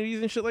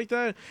obscenities and shit like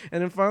that.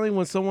 And then finally,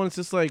 when someone's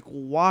just like,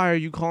 "Why are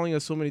you calling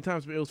us so many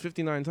times?" But it was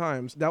 59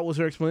 times. That was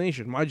her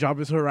explanation. My job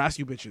is to harass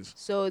you bitches.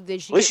 So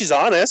did she At least she's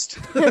honest.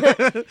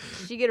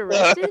 she get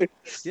arrested?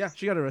 Yeah,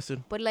 she got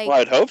arrested. But like, Well,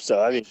 I'd hope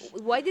so. I mean,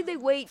 why did they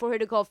wait for her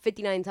to call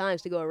 59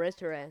 times to go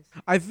arrest her ass?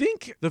 I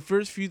think the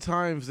first few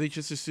times they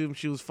just assumed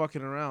she was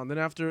fucking around. Then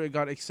after it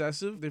got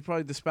excessive, they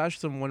probably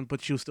dispatched someone,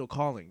 but she was still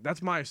calling.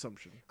 That's my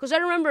assumption. Because I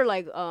remember,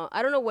 like,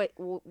 I don't know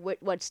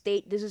what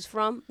state this is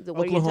from.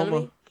 What are you telling me?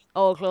 Oklahoma.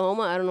 Oh,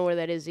 Oklahoma. I don't know where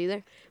that is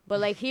either. But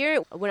like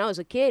here, when I was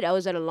a kid, I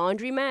was at a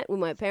laundromat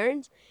with my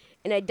parents,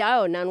 and I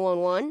dialed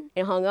 911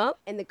 and hung up,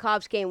 and the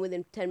cops came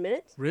within 10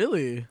 minutes.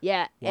 Really?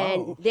 Yeah, Wow.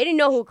 and they didn't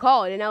know who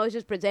called, and I was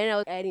just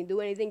pretending I didn't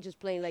do anything, just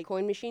playing like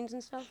coin machines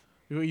and stuff.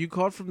 You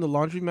called from the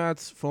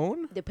laundromat's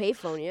phone? The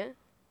payphone, yeah.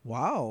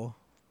 Wow.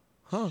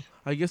 Huh.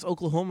 I guess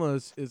Oklahoma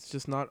is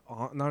just not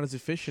as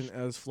efficient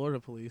as Florida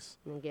police.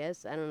 I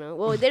guess. I don't know.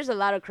 Well, there's a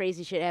lot of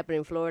crazy shit happening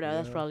in Florida.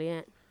 That's Yeah. probably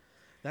it.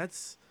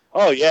 That's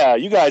Oh yeah,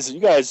 you guys.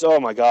 Oh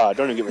my God,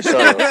 don't even get me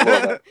started on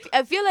Florida.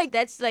 I feel like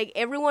that's like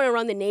everyone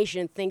around the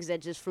nation thinks that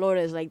just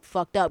Florida is like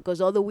fucked up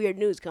because all the weird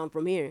news come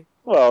from here.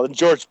 Well, and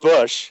George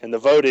Bush and the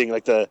voting,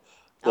 like the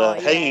Oh,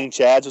 yeah. hanging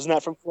chads, wasn't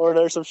that from Florida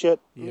or some shit?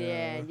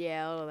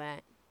 Yeah, all of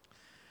that.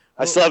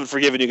 I still haven't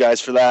forgiven you guys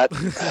for that.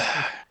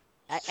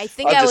 I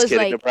think I'm I just was kidding,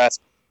 like,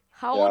 Nebraska.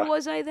 how Yeah. old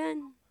was I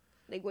then?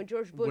 Like when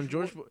George Bush.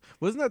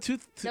 wasn't that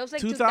That was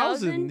like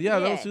 2000? Yeah,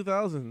 that was Yeah.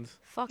 2000.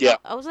 Fuck. Yeah.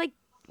 I was like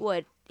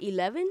what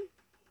 11?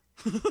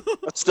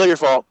 That's still your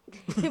fault.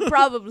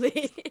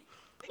 Probably.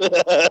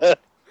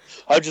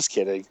 I'm just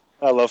kidding.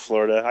 I love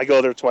Florida. I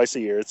go there twice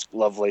a year. It's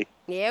lovely.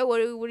 Yeah. What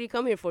do you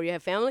come here for? You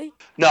have family?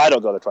 No, I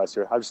don't go there twice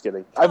a year. I'm just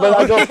kidding. I go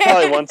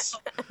probably once.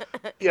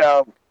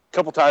 A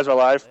couple times in my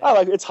life. I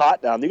like it's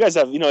hot down. You guys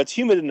have, it's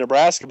humid in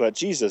Nebraska, but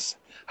Jesus,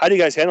 how do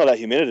you guys handle that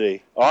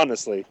humidity?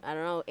 Honestly. I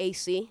don't know.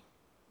 AC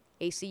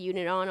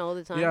unit on all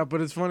the time. Yeah,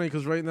 but it's funny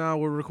because right now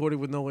we're recording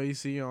with no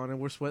AC on and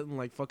we're sweating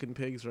like fucking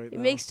pigs right It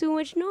now. makes too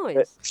much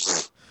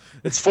noise.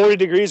 It's 40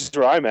 degrees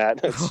where I'm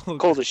at. It's Oh,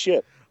 cold as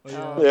shit.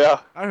 Oh, yeah. Yeah.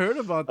 I heard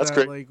about That's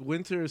that. great. Like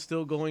winter is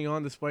still going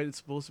on despite it's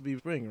supposed to be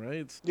spring,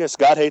 right? Yes,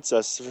 God hates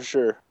us for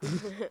sure.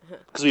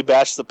 Because we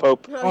bashed the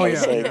Pope. Oh yeah,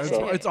 Same, yeah,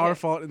 so. it's our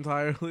fault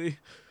entirely.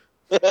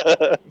 I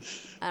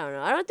don't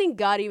know. I don't think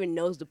God even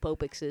knows the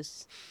Pope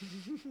exists.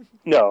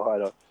 No, I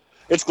don't.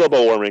 It's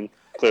global warming,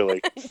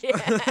 clearly.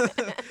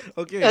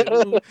 Okay,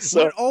 it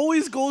So-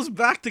 always goes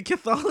back to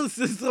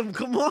Catholicism.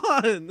 Come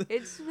on.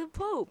 It's the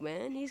Pope,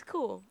 man. He's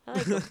cool. I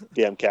like him.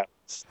 Damn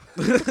Catholics.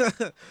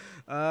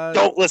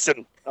 Don't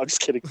listen. I'm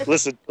just kidding.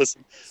 Listen.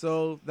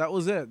 So that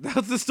was it.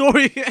 That's the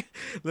story.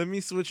 Let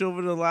me switch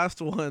over to the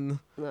last one.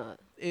 No,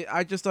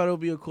 I just thought it would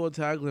be a cool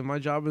tagline. My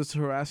job is to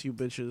harass you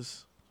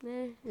bitches.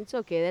 it's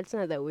okay. That's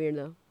not that weird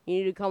though. You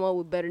need to come up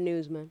with better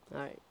news, man. All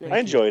right. I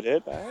enjoyed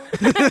it.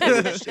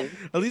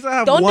 At least I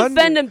have Don't one.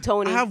 defend him,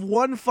 Tony. I have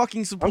one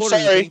fucking supporter.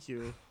 sorry. Thank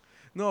you.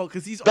 No,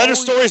 because he's Better always,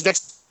 stories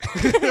next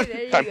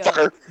There you time, go.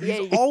 fucker. Yeah,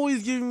 he's you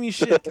always giving me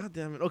shit. God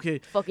damn it. Okay.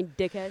 fucking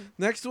dickhead.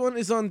 Next one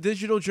is on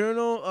Digital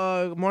Journal,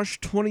 March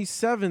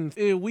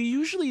 27th. We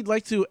usually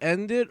like to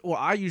end it, or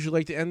I usually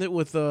like to end it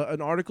with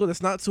an article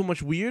that's not so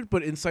much weird,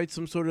 but incites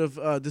some sort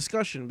of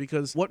discussion.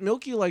 Because what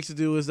Milky likes to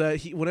do is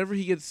that whenever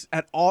he gets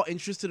at all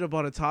interested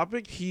about a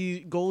topic,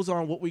 he goes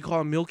on what we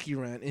call a Milky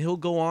rant, and he'll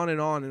go on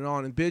and on and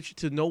on and bitch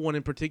to no one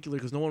in particular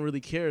because no one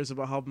really cares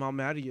about how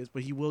mad he is,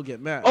 but he will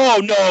get mad. Oh,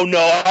 no,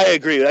 I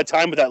agree. That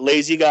time with that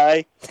lazy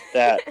guy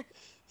that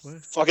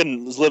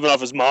fucking was living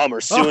off his mom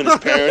or suing his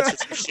parents or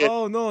some shit.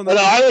 Oh, no. No,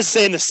 I was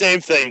saying the same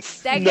thing.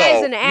 That No,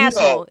 guy's an no.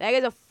 asshole. That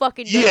guy's a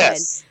fucking dickhead.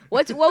 Yes.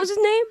 What was his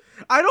name?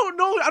 I don't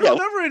know. I don't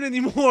remember it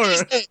anymore.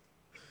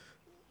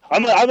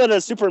 I'm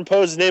gonna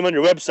superimpose his name on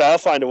your website. I'll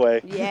find a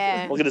way.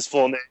 Yeah. We'll get his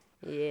full name.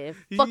 Yeah.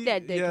 Fuck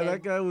that dickhead. Yeah,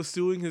 that guy was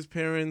suing his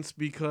parents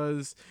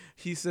because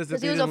he says that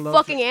Because they he was a didn't love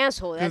fucking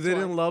asshole. because That's they why.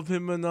 didn't love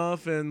him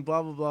enough and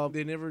blah blah blah.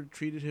 They never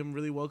treated him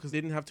really well because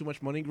they didn't have too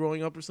much money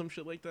growing up or some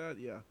shit like that.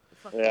 Yeah.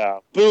 Yeah.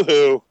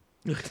 Boo-hoo.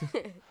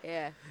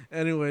 Yeah.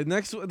 Anyway,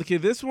 next one. Okay,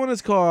 this one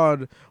is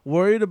called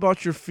 "Worried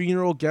About Your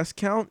Funeral Guest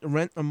Count?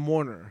 Rent a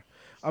Mourner."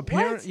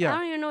 What? Yeah. I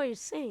don't even know what you're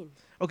saying.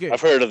 Okay.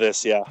 I've heard of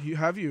this, yeah.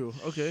 You?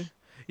 Okay.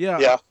 Yeah.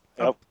 Yeah.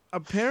 Yep.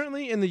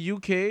 Apparently, in the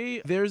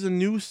UK, there's a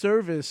new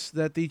service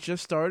that they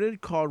just started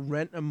called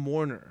Rent a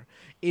Mourner.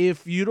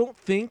 If you don't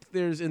think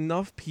there's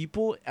enough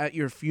people at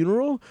your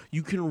funeral,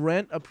 you can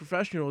rent a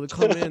professional to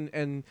come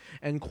in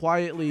and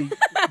quietly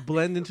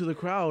blend into the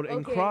crowd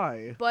and Okay.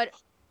 cry. But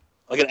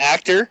Like an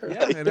actor?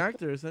 Yeah, an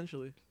actor,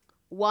 essentially.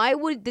 why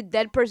would the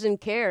dead person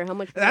care how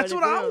much? That's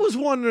what I was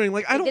wondering.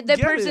 Like, I don't The dead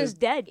get person's it.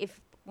 dead. If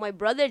my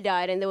brother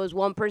died and there was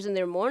one person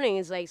there mourning,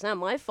 it's like, it's not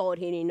my fault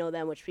he didn't know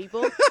that much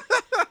people.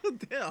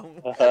 Damn.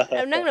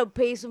 I'm not going to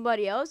pay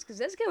somebody else because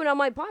that's coming out of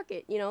my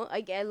pocket. You know,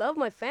 I love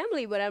my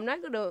family, but I'm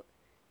not going to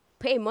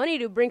pay money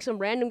to bring some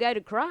random guy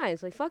to cry.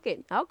 It's like, fuck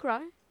it. I'll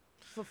cry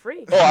for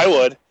free. Oh, I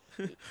would.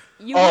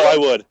 You I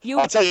would. You-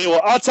 I'll tell you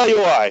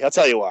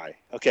why.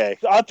 Okay.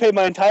 I'd pay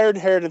my entire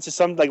inheritance to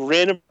some like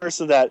random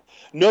person that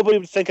nobody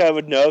would think I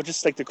would know,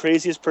 just like the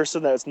craziest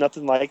person that's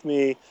nothing like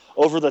me,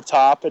 over the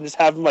top, and just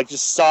have them like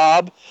just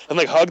sob and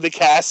like hug the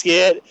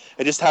casket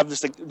and just have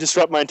this like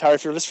disrupt my entire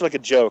funeral just for like a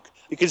joke.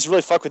 You can just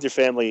really fuck with your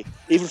family,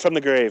 even from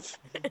the grave.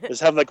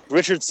 Just have like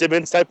Richard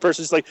Simmons type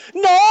person just like,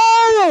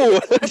 no!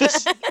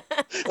 Just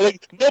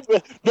like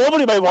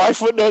nobody, my wife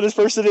wouldn't know who this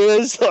person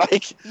is.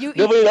 Like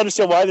nobody would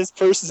understand why this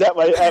person's at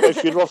my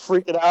funeral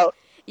freaking out.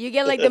 You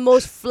get like the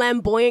most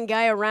flamboyant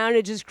guy around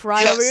and just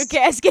cry over your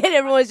Yes. casket.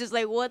 Everyone's just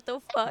like, what the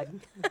fuck?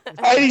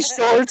 Tiny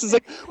shorts is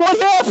like, what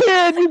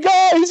happened? You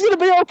guys, he's gonna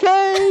be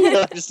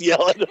okay. Just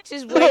yelling.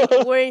 Just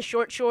wearing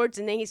short shorts,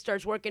 and then he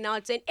starts working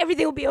out, saying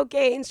everything will be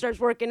okay, and starts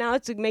working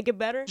out to make it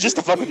better. Just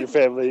to fuck with your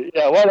family.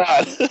 Yeah, why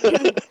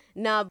not?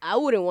 Nah, I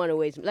wouldn't want to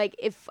waste. Like,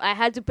 if I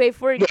had to pay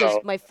for it because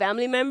No. my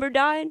family member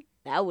died,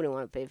 I wouldn't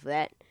want to pay for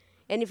that.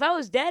 And if I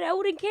was dead, I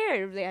wouldn't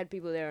care if they had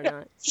people there or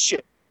not.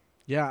 Shit.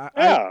 Yeah.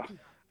 Yeah.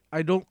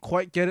 I don't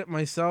quite get it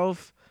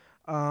myself,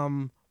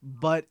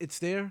 but it's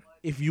there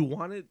if you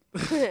want it.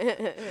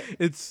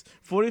 It's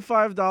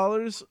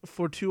 $45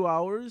 for 2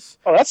 hours.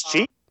 Oh, that's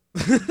cheap.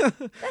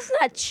 That's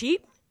not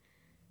cheap.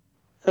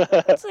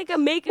 It's like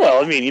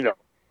Well, I mean, you know.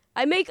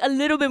 I make a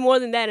little bit more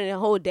than that in a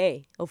whole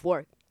day of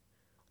work.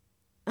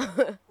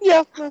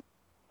 Yeah.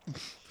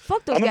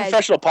 Fuck those I'm a guys.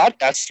 professional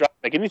podcaster. I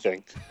don't make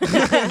anything.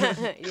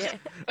 Yeah.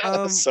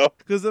 So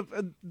Because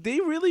they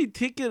really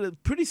take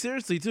it pretty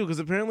seriously too. Because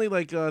apparently,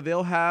 like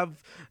they'll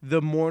have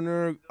the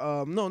mourner,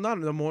 no,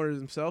 not the mourner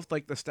himself,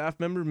 like the staff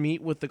member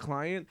meet with the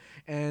client,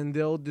 and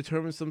they'll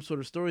determine some sort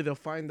of story. They'll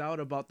find out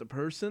about the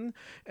person,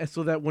 and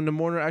so that when the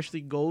mourner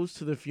actually goes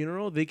to the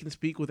funeral, they can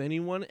speak with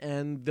anyone,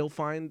 and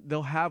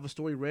they'll have a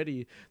story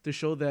ready to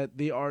show that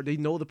they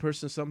know the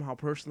person somehow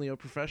personally or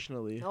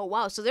professionally. Oh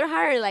wow. So they're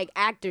hiring like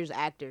actors.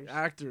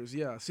 Actors,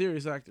 yeah,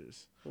 serious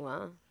actors.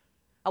 Wow.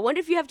 I wonder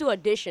if you have to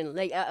audition.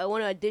 Like I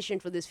want to audition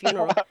for this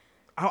funeral.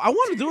 I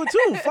want to do it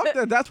too. Fuck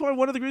that. That's why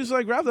one of the reasons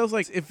I grabbed it. I was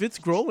like, if it's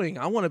growing,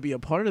 I want to be a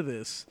part of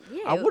this.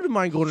 Yeah. I wouldn't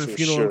mind going to a For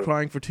funeral sure. and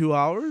crying for 2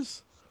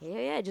 hours.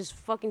 Yeah. Just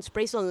fucking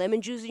spray some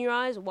lemon juice in your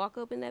eyes. Walk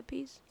up in that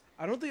piece.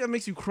 I don't think that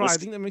makes you cry. I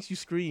think that makes you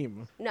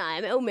scream. Nah,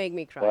 it'll make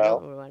me cry. Well.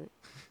 Don't worry about it.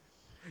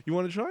 You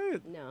want to try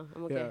it? No,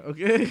 I'm okay. Yeah.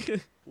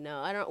 Okay. No,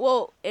 I don't.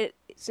 Well,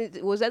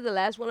 was that the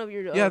last one of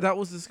your? Yeah, that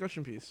was the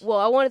discussion piece. Well,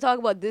 I want to talk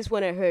about this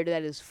one I heard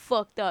that is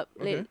fucked up.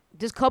 Okay.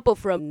 This couple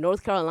from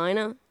North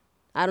Carolina.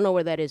 I don't know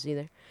where that is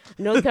either.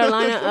 North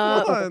Carolina.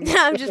 on.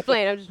 I'm just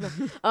playing.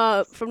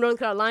 From North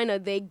Carolina,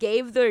 they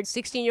gave their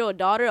 16-year-old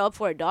daughter up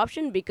for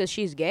adoption because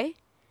she's gay.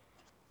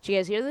 Did you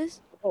guys hear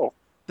this? oh,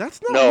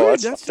 That's not No, weird.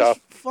 that's That's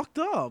fucked just fucked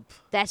up.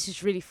 That's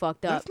just really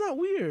fucked up. That's not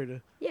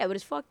weird. Yeah, but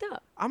it's fucked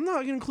up. I'm not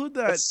gonna include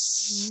that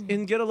that's,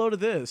 in Get a Load of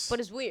This. But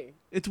it's weird.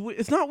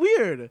 It's not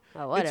weird.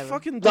 Oh, whatever. It's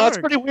fucking no, dark.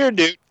 that's pretty weird,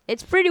 dude.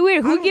 It's pretty weird.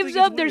 I Who don't gives think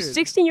it's up their weird.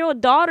 16-year-old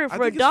daughter I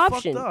for think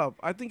adoption? It's fucked up.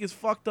 I think it's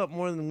fucked up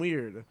more than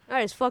weird. All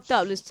right, it's fucked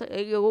up.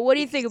 What do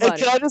you think Hey, about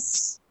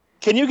it?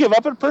 can you give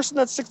up a person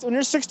that's when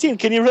you're 16?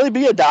 Can you really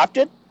be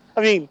adopted?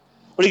 I mean,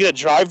 what are you gonna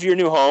drive to your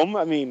new home?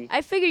 I mean,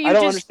 I figure I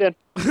don't you understand.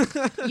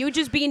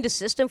 just be in the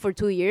system for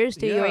 2 years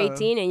till you're Yeah.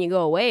 18 and you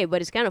go away.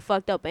 But it's kind of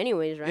fucked up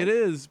anyways, right? It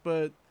is,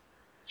 but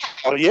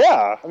Oh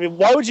yeah. I mean,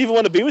 why would you even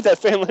want to be with that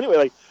family anyway?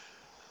 Like,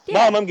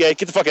 Yeah. Mom, I'm gay.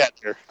 Get the fuck out of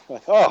here.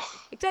 Like, oh,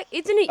 Exactly.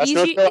 Isn't it that's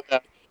easy? North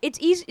Carolina. It's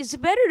easy. It's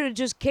better to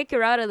just kick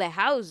her out of the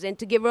house than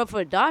to give her up for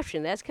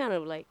adoption. That's kind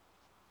of like,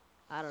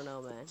 I don't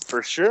know, man.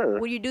 For sure.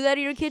 Would you do that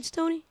to your kids,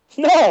 Tony?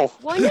 No,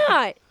 Why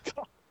not?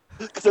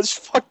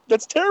 'cause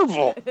that's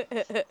terrible.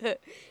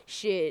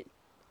 Shit,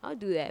 I'll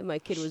do that if my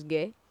kid was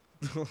gay.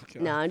 oh,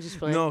 God. Nah, I'm just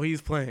playing. No,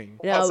 he's playing.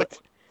 I No, was like,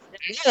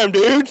 damn,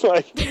 dude.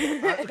 Like,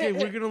 Okay,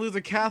 we're gonna lose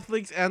the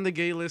Catholics and the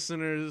gay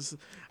listeners.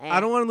 eh, I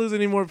don't want to lose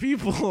any more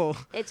people.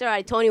 It's all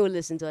right. Tony would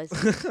listen to us.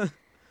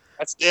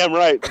 that's damn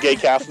right. Gay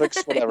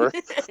Catholics, whatever.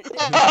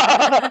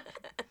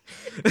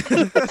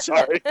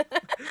 Sorry.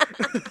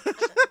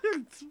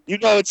 You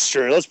know it's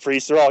true. Those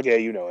priests, they're all gay.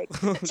 You know it.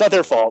 It's not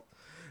their fault.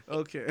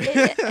 Okay.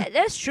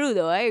 That's true,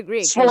 though. I agree.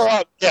 'cause Swore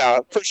up. Yeah,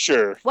 for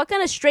sure. what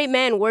kind of straight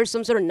man wears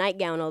some sort of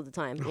nightgown all the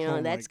time? You know, Oh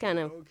my that's kind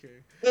of. God,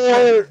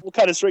 okay. Or what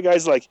kind of straight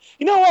guys like,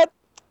 you know what?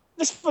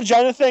 This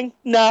vagina thing?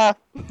 Nah.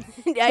 I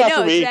not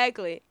know for me.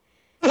 exactly.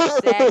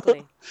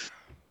 Exactly.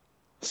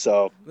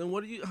 So, Then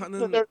what do you?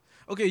 They're- Then,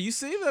 okay, you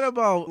say that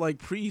about like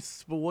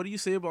priests, but what do you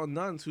say about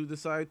nuns who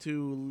decide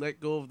to let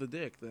go of the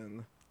dick?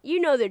 Then. You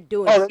know they're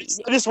doing. oh, they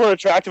just weren't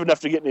attractive enough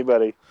to get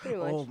anybody. Pretty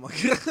much. Oh my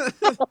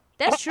God.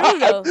 That's true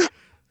though.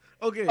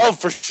 Okay. Oh,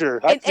 for sure.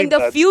 I've And seen the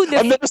that. few-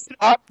 I've never seen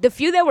The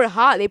few that were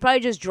hot, they probably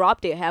just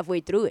dropped it halfway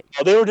through it.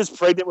 they were just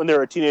pregnant when they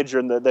were a teenager,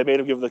 and they made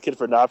them give the kid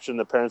for adoption.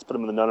 The parents put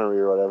them in the nunnery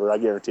or whatever. I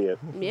guarantee it.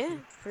 Yeah,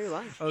 pretty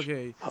much.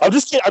 Okay. I'm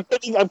just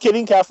kidding. I'm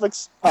kidding,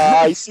 Catholics.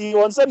 I see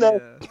you on Sunday.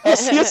 Yeah. I'll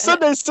see you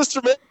Sunday, Sister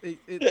Man.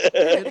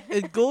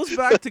 It goes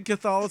back to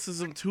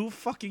Catholicism too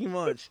fucking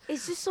much.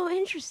 It's just so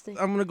interesting.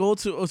 I'm gonna go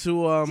to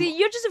See,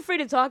 you're just afraid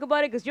to talk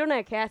about it because you're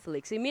not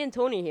Catholic. See, me and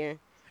Tony here.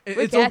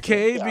 we're it's Catholic.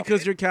 okay Yeah.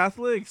 because you're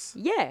Catholics.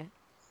 Yeah.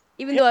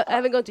 Even though I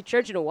haven't gone to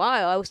church in a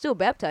while, I was still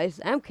baptized.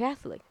 I'm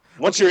Catholic.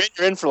 Once you're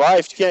in for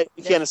life. You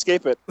can't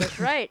escape it. That's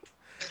right.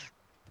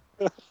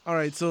 All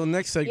right, so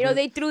next segment. You know,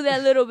 they threw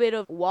that little bit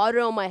of water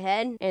on my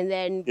head, and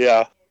then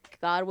Yeah.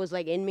 God was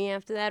like in me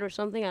after that or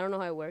something. I don't know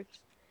how it works,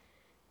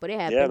 but it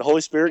Yeah, happened. the Holy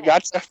Spirit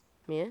got you.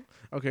 Yeah.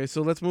 Okay,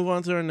 so let's move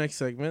on to our next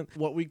segment,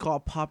 what we call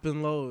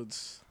poppin'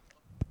 loads.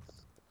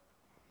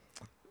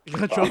 You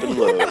got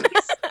trouble?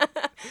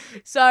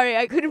 Sorry,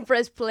 I couldn't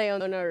press play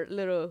on our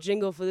little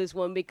jingle for this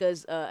one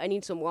because I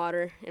need some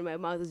water and my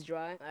mouth is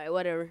dry. All right,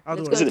 whatever. I'll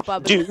Let's do go it. to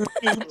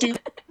Papa.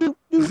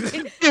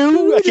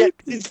 I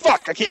can't.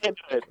 Fuck! I can't do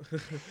it.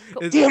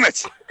 It's- Damn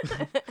it!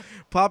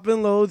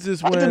 Poppin' loads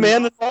is I when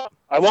demand the song.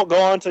 I won't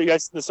go on until you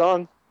guys sing the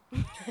song.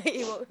 All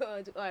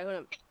right, hold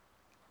on.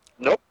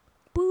 Nope.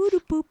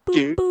 Boo-doo, boo, boo,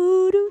 Dude.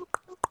 boo-doo.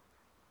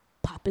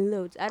 Popping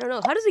loads. I don't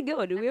know. How does it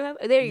go? Do we have?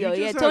 There you You go.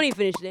 Yeah, just Tony have-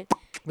 finished it.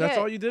 that's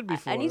Yeah, all you did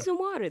before. I need some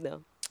water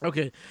though.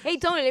 Okay, Hey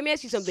Tony, let me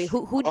ask you something.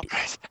 Who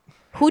Alright.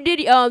 who did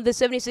the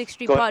 76th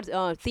Street Go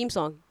Pod theme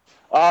song?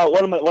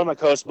 One of my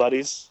co-host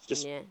buddies.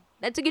 Just Yeah,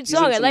 that's a good he's in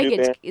song. I some like new it.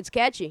 band. It's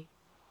catchy.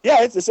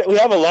 yeah, we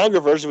have a longer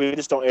version. We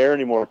just don't air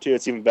anymore too.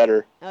 It's even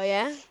better. Oh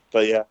yeah,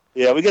 But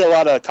yeah, we get a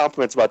lot of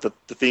compliments about the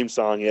theme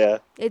song. Yeah.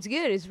 it's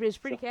good. It's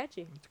pretty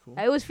catchy. That's cool.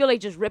 I always feel like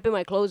just ripping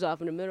my clothes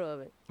off in the middle of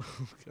it.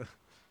 Okay.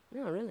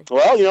 No, really.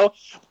 Well,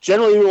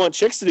 generally we want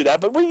chicks to do that,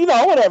 but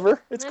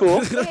whatever. It's cool.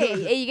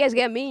 hey, you guys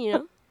got me.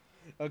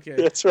 Okay.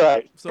 That's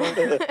right. So,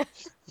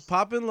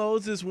 Poppin'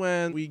 Loads is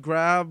when we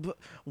grab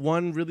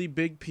one really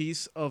big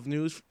piece of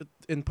news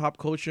in pop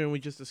culture and we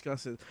just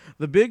discuss it.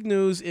 The big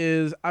news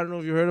is, I don't know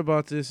if you heard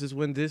about this, is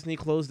when Disney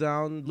closed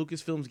down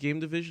Lucasfilm's game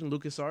division,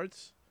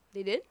 LucasArts.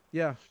 They did.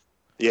 Yeah.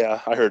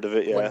 Yeah, I heard of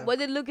it. Yeah. What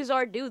did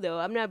LucasArts do though?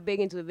 I'm not big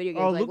into the video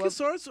games. Oh, like, what-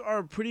 LucasArts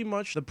are pretty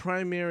much the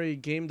primary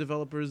game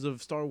developers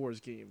of Star Wars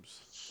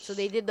games. So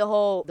they did the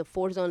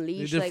Force They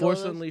Unleashed. did like all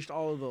Force those? Unleashed,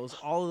 all of those.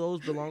 All of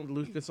those belong to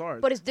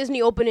LucasArts. But is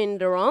Disney opening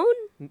their own?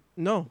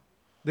 No.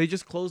 They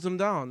just closed them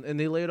down and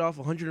they laid off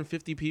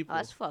 150 people. Oh,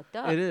 that's fucked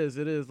up. It is.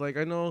 Like,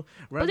 I know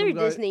But random they're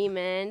guy, Disney,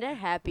 man. They're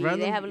happy. Random-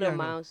 they have a little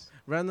yeah, I know. mouse.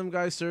 Random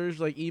guy Serge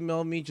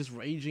emailed me just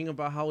raging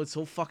about how it's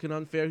so fucking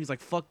unfair. He's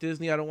like, "Fuck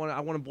Disney! I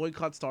want to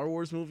boycott Star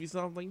Wars movies."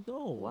 And I'm like,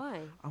 "No, Why?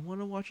 I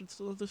want to watch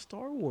the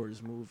Star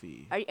Wars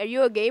movie." Are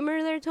you a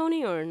gamer there,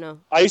 Tony, or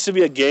no? I used to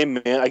be a game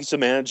man. I used to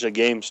manage a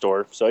game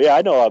store, so yeah,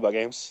 I know a lot about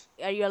games.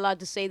 Are you allowed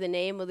to say the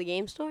name of the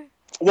game store?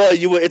 Well,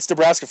 it's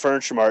Nebraska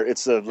Furniture Mart.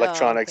 It's the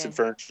electronics okay. and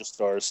furniture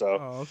store. So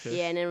Oh, okay.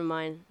 Yeah, never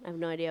mind. I have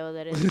no idea what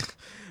that is.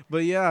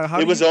 But yeah, how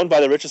it do was you, owned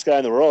by the richest guy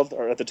in the world,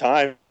 or at the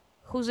time,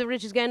 Who's the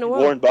richest guy in the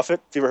world? Warren Buffett.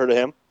 If you ever heard of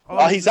him?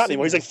 Oh, He's a not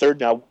anymore. He's singer. like third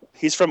now.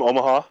 He's from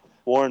Omaha.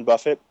 Warren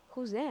Buffett.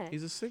 Who's that?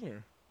 He's a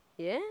singer.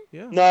 Yeah?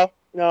 Yeah.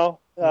 No.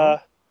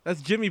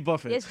 That's Jimmy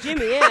Buffett. Yes,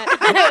 Jimmy, yeah.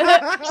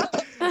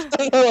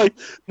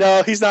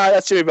 No, he's not.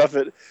 That's Jimmy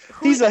Buffett.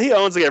 He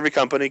owns like every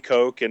company,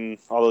 Coke and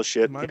all those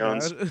shit. My he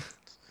owns. bad.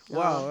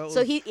 Wow. that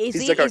So was-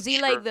 is like our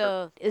he like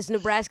sheriff. is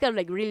Nebraska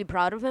like really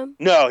proud of him?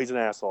 No, he's an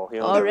asshole. He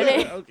owns Oh, everything.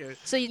 really? Okay.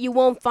 So you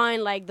won't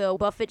find like the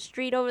Buffett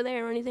Street over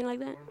there or anything like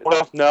that?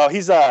 Well, no, he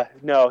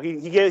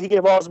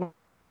gave all his money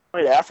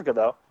to Africa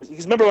though.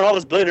 Because remember when all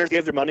those billionaires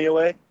gave their money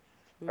away,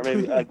 or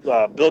maybe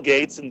Bill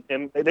Gates and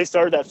him, they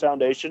started that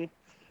foundation,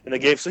 and they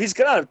gave. So he's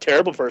kind of a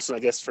terrible person, I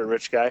guess, for a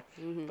rich guy.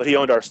 Mm-hmm. But he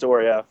owned our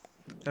store. Yeah,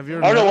 Have you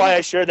ever? I don't know met why him?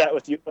 I shared that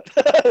with you.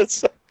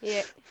 But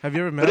Yeah. Have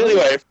you ever met but him?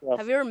 anyway,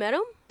 Have you ever met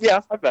him?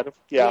 yeah, I've met him.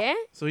 Yeah,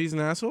 So he's an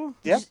asshole.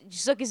 Yeah. Did you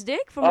suck his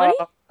dick for money?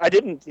 I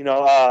didn't.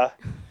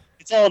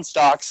 It's all in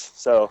stocks.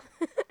 So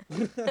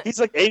he's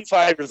like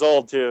 85 years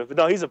old too. But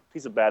no, he's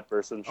a bad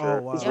person. Sure,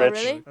 Oh, wow. he's Oh, rich.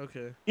 really?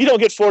 Okay. You don't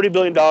get $40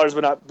 billion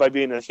by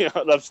being an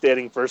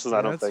upstanding person. I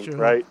Yeah, don't that's think, true.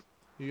 right?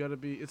 You gotta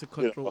be. It's a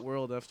cutthroat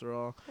world after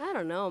all. I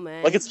don't know,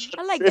 man. Like it's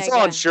I like it's that all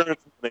guy. insurance.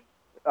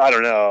 I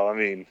don't know. I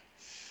mean,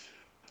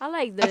 I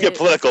like I get the.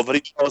 political, but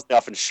he owes me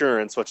off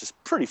insurance, which is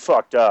pretty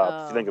fucked up if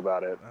Oh. you think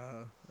about it.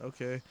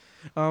 Okay.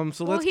 So Well,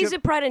 let's he's get.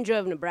 a pride and joy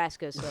of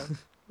Nebraska, so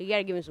you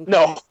gotta give him some.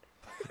 No,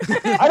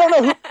 I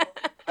don't know.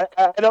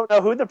 I don't know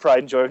who the pride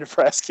and joy of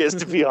Nebraska is,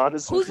 to be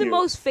honest Who's with the you.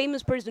 most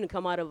famous person to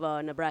come out of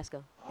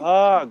Nebraska?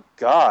 Oh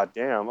God,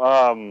 damn.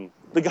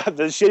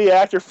 The shitty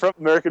actor from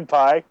American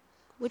Pie,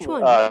 Which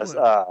one?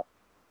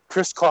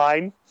 Chris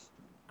Klein.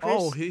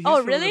 Oh, Chris- he's Oh,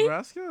 from really?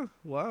 Nebraska.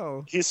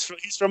 Wow. He's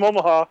from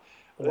Omaha.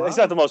 Wow. He's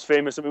not the most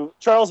famous. I mean,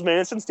 Charles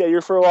Manson stayed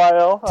here for a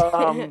while.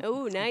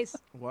 Oh, nice.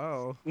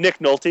 Wow. Nick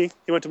Nolte.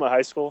 He went to my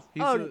high school.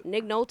 He's Oh, a-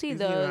 Nick Nolte, he's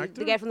an the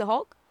actor? guy from the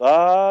Hulk.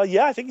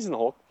 Yeah, I think he's in the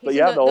Hulk. He's But in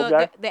yeah, the old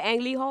guy. the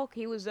Ang Lee Hulk.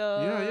 He was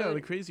yeah, the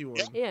crazy one.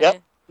 yeah.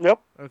 Yep. Yep.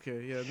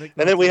 Okay, yeah. Nick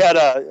And then we Nolte. had,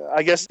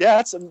 I guess, yeah,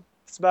 that's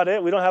about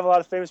it. We don't have a lot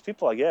of famous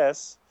people, I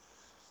guess.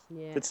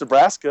 Yeah. It's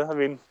Nebraska. I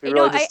mean, we You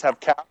really know, just have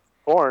cows,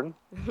 corn.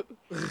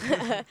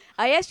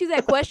 I asked you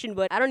that question,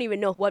 but I don't even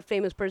know what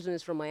famous person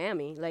is from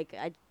Miami. Like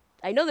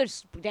I know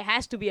there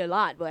has to be a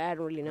lot, but I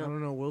don't really I know.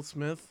 don't know. Will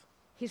Smith?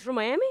 He's from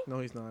Miami? No,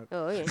 he's not.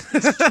 Oh, okay.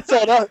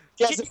 So, no,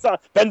 yes, it's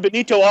not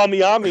Benvenuto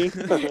Ami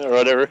or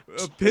whatever.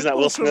 Isn't that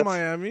Will Pitbull's from Smith?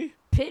 Miami.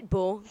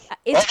 Pitbull. Oh,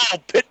 It's,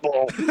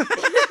 Pitbull.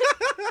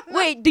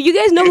 wait, do you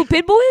guys know who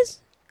Pitbull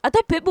is? I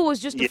thought Pitbull was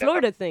just a Yeah.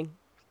 Florida thing.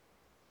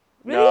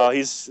 Really? No,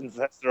 he's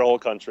invested their whole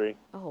country.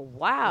 Oh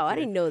wow, I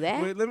didn't know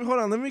that. Wait, hold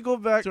on. Let me go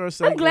back to our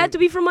segment. I'm glad to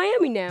be from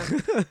Miami now.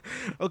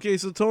 Okay,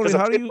 so Tony, Because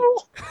of how do you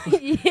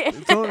Pitbull? Yeah.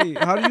 Tony,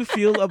 how do you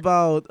feel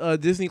about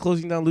Disney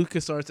closing down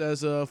LucasArts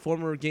as a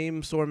former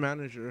game store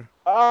manager?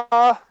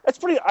 It's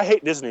pretty. I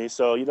hate Disney,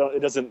 so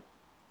it doesn't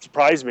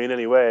surprise me in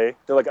any way.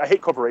 They're like I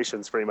hate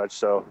corporations pretty much.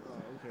 So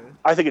Okay.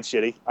 I think it's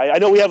shitty. I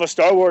know we have a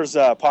Star Wars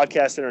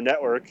podcast in our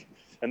network,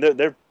 and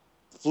they're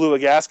flew a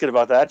gasket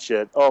about that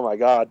shit. Oh my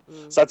god!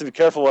 So I have to be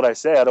careful what I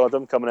say. I don't want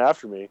them coming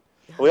after me.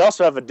 We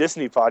also have a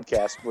Disney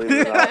podcast, believe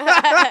it or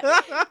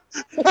not.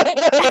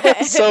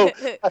 So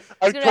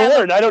I'm gonna have a-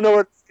 torn. I don't know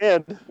where to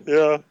stand.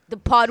 Yeah. The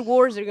pod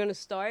wars are gonna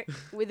start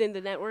within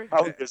the network.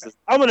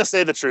 I'm gonna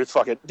say the truth.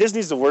 Fuck it.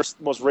 Disney's the worst,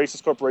 most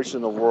racist corporation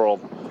in the world.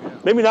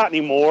 Maybe not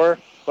anymore,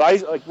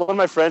 but one of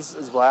my friends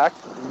is black.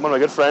 One of my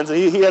good friends, and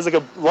he has like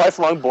a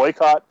lifelong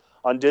boycott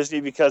on Disney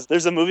because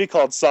there's a movie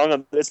called Song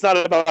of. It's not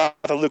about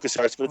the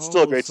LucasArts, but it's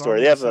still a great Song story.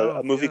 of They have the a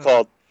South, movie yeah.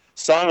 called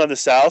Song of the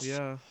South.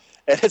 Yeah.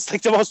 And it's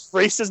like the most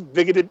racist,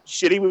 bigoted,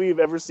 shitty movie you've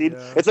ever seen.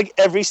 Yeah. It's like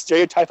every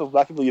stereotype of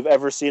black people you've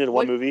ever seen in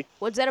one movie.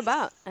 What's that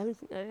about? I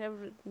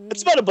haven't.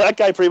 It's about a black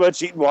guy pretty much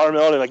eating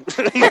watermelon and like.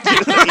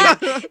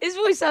 This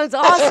movie sounds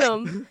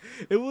awesome.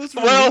 It was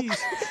Well-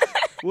 released.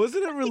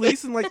 Wasn't it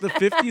released in like the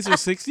 50s or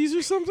 60s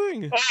or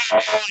something?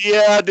 Oh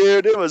yeah,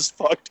 dude, it was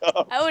fucked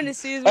up. I want to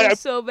see this movie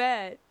so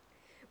bad.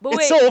 But It's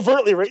wait, so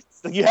overtly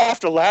racist that you have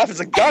to laugh. It's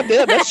like,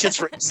 goddamn, that shit's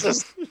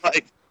racist.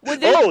 Like, well,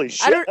 there- holy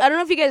shit. I don't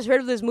know if you guys heard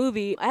of this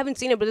movie. I haven't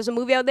seen it, but there's a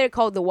movie out there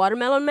called The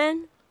Watermelon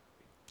Man.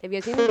 Have you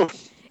guys seen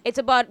it? It's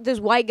about this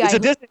white guy. It's a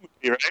who- Disney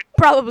movie, right?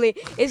 Probably.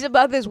 It's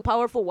about this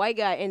powerful white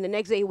guy, and the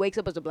next day he wakes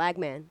up as a black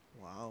man.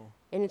 Wow.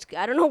 And it's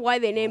I don't know why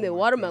they named it my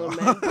Watermelon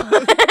Man.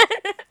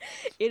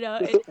 You know,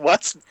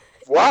 What's?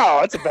 Wow,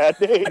 that's a bad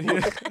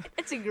name.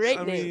 it's a great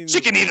I name. mean,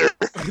 Chicken eater.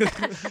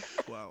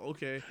 wow,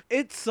 okay.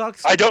 It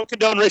sucks. I don't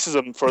condone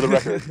racism, for the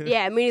record.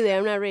 Yeah, me neither.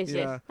 I'm not racist.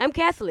 Yeah. I'm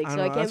Catholic, so I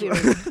know, can't be that's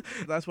racist.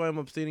 why, that's why I'm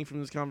abstaining from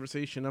this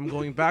conversation. I'm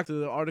going back to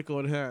the article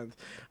at hand.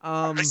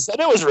 I said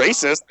it was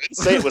racist. I didn't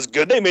say it was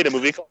good. They made a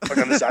movie called Fuck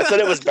on the Side. I said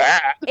it was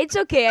bad. It's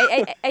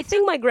okay. I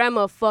think my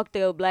grandma fucked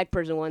a black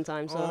person one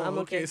time, so I'm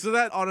okay. So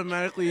that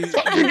automatically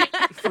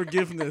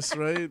forgiveness,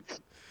 right?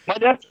 My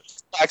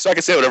nephew's black, so I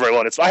can say whatever I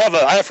want. I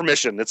have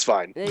permission. It's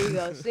fine. There you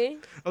go. See?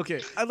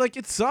 Okay, I like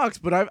it sucks,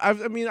 but I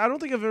mean I don't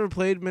think I've ever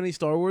played many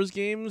Star Wars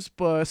games,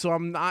 but so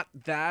I'm not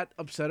that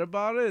upset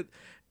about it.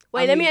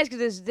 Wait, I let me mean- ask you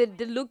this: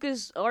 Did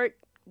Lucas Art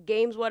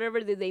Games,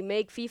 whatever, did they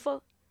make FIFA?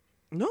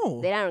 No,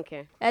 I don't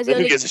care. That's the Who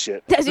only. gives a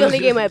shit? That's the only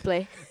game I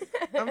play.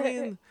 I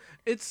mean.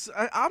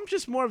 I'm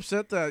just more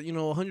upset that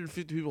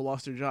 150 people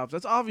lost their jobs.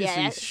 That's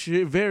obviously that's-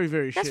 very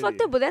very That's shitty.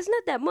 fucked up, but that's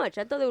not that much.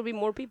 I thought there would be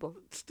more people.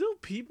 Still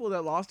people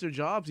that lost their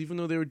jobs even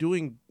though they were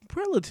doing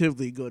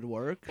relatively good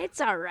work.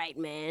 It's all right,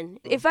 man.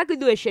 If I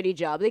could do a shitty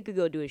job, they could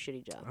go do a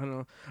shitty job. I don't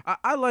know.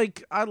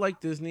 I like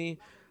Disney.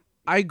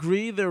 I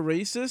agree they're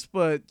racist,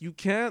 but you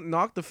can't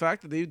knock the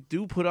fact that they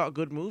do put out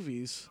good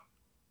movies.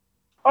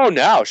 Oh,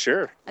 now,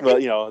 sure. Well,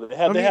 think-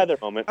 they mean, had their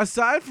moment.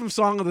 Aside from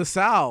Song of the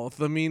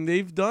South, I mean,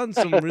 they've done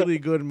some really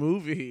good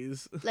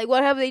movies. Like,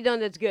 what have they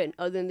done that's good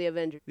other than the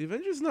Avengers? The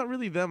Avengers is not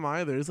really them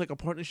either. It's like a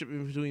partnership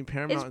between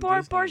Paramount It's and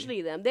Disney.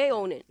 partially them. They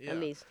own it, Yeah. at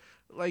least.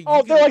 Like, Oh,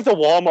 you they're can- like the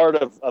Walmart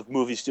of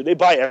movies, too. They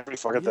buy every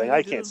fucking Yeah, thing. they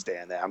I do. can't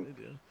stand them.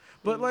 They do.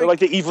 But They're like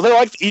the evil. They're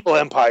like the evil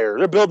empire.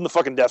 They're building the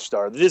fucking Death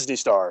Star, the Disney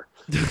Star.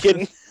 You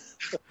kidding?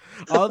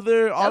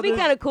 other That'd be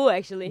kind of cool,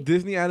 actually.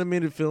 Disney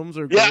animated films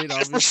are Yeah, great. for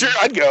obviously. sure.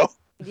 I'd go.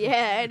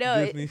 Yeah, I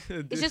know. Disney,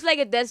 It's just like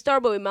a Death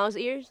Star, but with mouse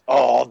ears.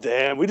 Oh,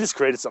 damn. We just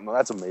created something.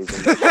 That's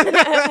amazing.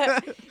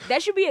 That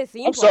should be a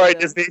theme I'm park. sorry, though.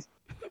 Disney.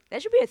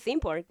 That should be a theme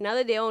park. Now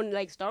that they own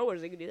like Star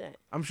Wars, they could do that.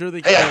 I'm sure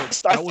they Hey, could.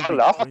 I That would be started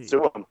off great.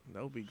 to them.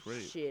 That would be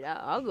great. Shit,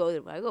 I'll go.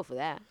 I'll go for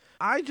that.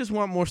 I just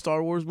want more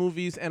Star Wars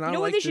movies, and You I know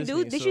like what they should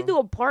Disney, do? They so- should do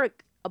a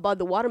park about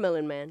the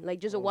Watermelon Man, like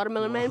just a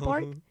Watermelon Man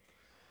park.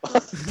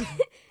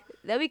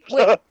 That'd be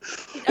wait.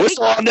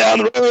 Whistle on down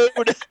the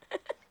road.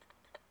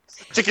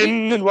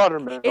 Chicken and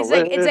watermelon.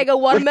 It's like a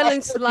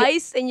watermelon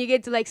slice, and you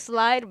get to like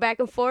slide back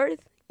and forth.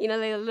 You know,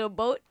 like a little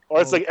boat. Or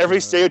it's like every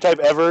stereotype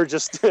ever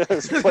just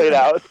played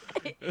out.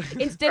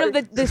 Instead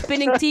of the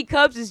spinning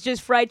teacups, it's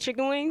just fried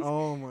chicken wings.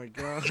 Oh my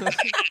god.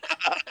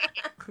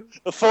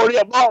 The 40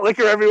 up malt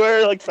liquor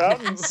everywhere, like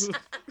fountains.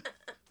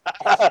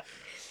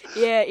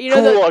 Yeah, you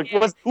know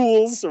What's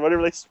pools or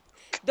whatever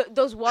they.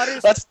 those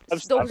waters. I'm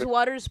Those sorry.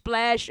 water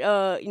splash.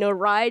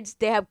 Rides.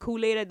 They have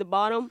Kool-Aid at the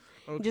bottom.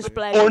 Okay. Just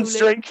splash Orange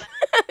Kool-Aid.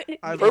 drink.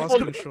 I've Purple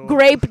lost control.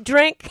 Grape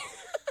drink.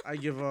 I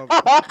give up.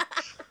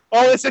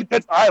 Oh, it's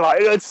I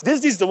like it's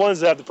Disney's the ones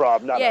that have the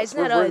problem, not Yeah, us. it's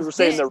not We're us.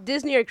 saying the,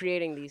 Disney are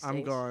creating these I'm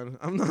things. gone.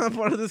 I'm not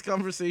part of this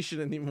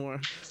conversation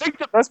anymore. I think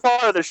the best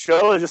part of the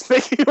show is just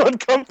making you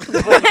uncomfortable.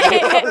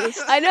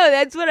 I know,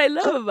 that's what I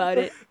love about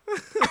it.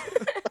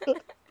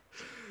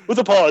 With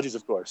apologies,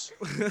 of course.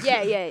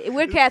 Yeah.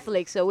 We're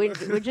Catholics, so we're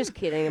just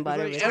kidding about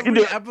Like everything.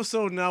 every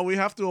episode now, we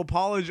have to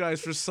apologize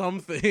for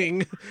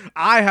something.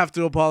 I have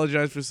to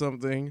apologize for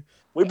something.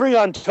 We bring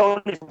on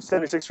Tony from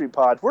 76th Street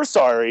Pod. We're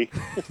sorry.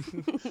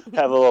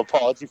 Have a little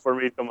apology for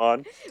me. Come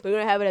on. We're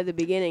gonna have it at the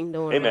beginning.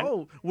 Don't worry. Amen.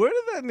 Oh, where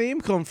did that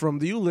name come from?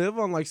 Do you live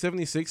on like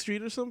 76th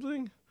Street or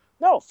something?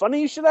 No,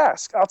 funny you should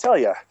ask. I'll tell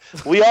you.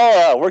 We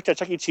all worked at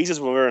Chuck E. Cheese's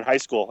when we were in high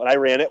school, and I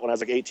ran it when I was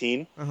like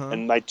 18. Uh-huh.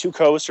 And my two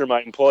co-hosts are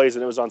my employees,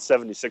 and it was on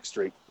 76th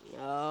Street.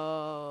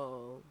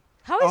 Oh.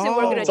 How is it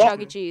working at Oh.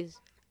 Chuck E. Cheese?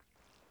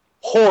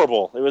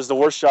 Horrible. It was the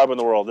worst job in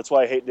the world. That's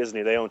why I hate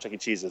Disney. They own Chuck E.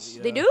 Cheese's.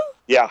 They do?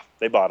 Yeah,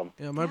 they bought them.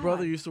 Yeah, my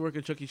brother used to work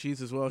at Chuck E.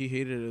 Cheese as well. He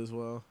hated it as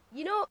well.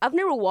 You know, I've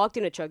never walked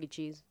in a Chuck E.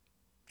 Cheese.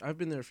 I've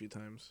been there a few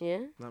times. Yeah?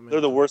 Not many.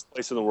 They're the worst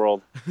place in the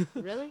world.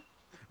 Really?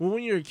 Well,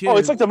 when you're a kid. Oh,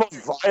 it's like the most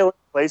violent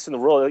place in the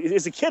world.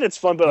 As a kid, it's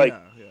fun, but like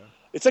yeah.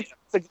 it's like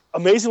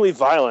amazingly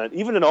violent.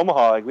 Even in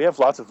Omaha, like we have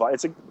lots of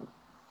violence. It's like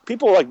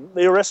people like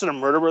they arrested a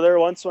murderer there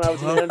once when I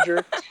was a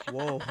manager.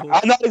 Whoa.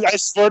 I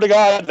swear to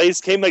God, they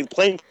just came like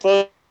plain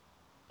clothes.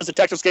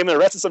 Detectives came and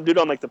arrested some dude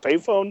on like the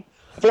payphone.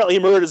 Apparently, he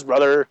murdered his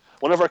brother.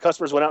 One of our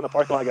customers went out in the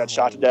parking lot and got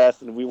shot to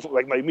death, and me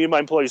and my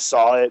employees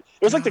saw it.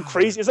 It was like the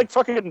crazy. It was like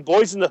fucking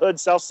Boys in the Hood,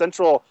 South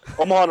Central,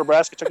 Omaha,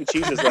 Nebraska, Chuck E.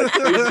 Cheese's, like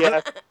crazy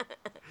ass.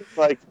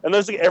 Like, and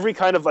there's like every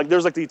kind of like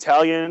there's like the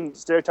Italian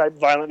stereotype,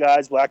 violent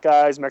guys, black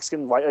guys,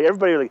 Mexican, white, like,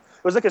 everybody. Like,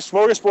 it was like a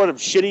smorgasbord of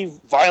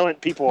shitty,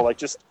 violent people. Like,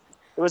 just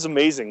it was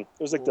amazing.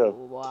 It was like the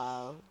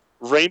Wow.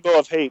 rainbow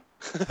of hate.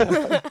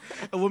 I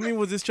mean,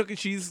 was this Chuck E.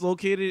 Cheese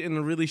located in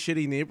a really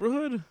shitty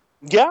neighborhood?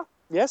 Yeah.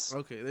 Yes.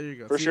 Okay, there you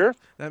go. For See, sure.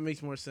 That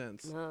makes more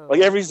sense. No. Like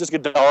every's just a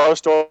dollar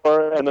store,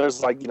 and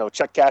there's like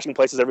check cashing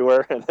places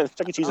everywhere, and then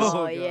Chuck E. Cheese is.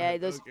 Oh, Oh, yeah,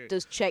 God, those okay.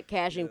 those check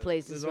cashing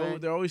places,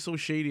 man. They're always so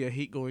shady. I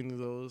hate going to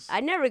those.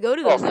 I never go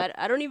to those.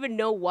 I don't even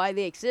know why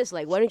they exist.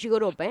 Like, why don't you go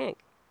to a bank?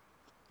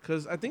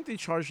 Because I think they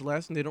charge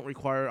less and they don't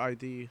require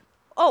ID.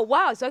 Oh,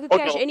 wow. So I could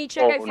cash any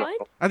check I find?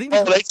 I think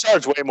Oh, they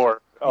charge way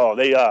more. Oh,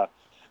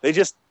 they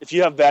just if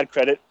you have bad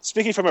credit.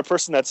 Speaking from a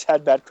person that's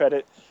had bad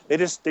credit,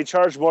 they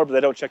charge more, but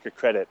they don't check your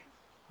credit.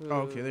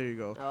 Oh, okay, there you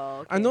go. Oh,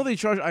 okay. I know they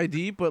charge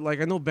ID, but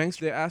like I know banks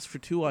they ask for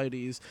 2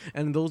 IDs,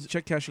 and those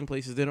check cashing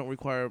places they don't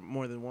require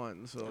more than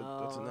one, so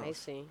that's Oh, enough. I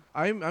see.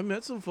 I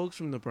met some folks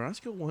from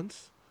Nebraska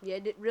once. Yeah,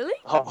 really?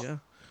 Oh, Yeah.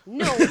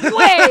 No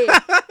way.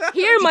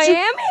 Here in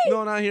Miami?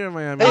 No, not here in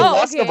Miami. hey, Oh,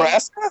 that's okay.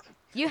 Nebraska.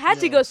 You had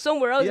to go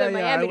somewhere else than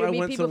Miami to I meet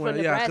went people somewhere.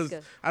 from Yeah, 'cause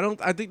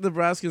Nebraska. I think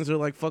Nebraskans are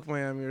like fuck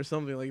Miami or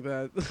something like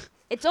that.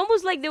 It's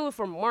almost like they were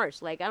from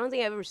Mars. Like, I don't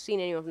think I've ever seen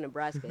anyone from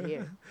Nebraska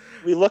here.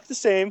 We look the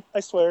same, I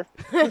swear.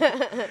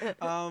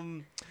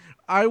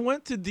 I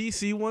went to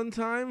DC one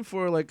time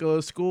for like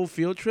a school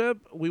field trip.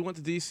 We went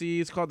to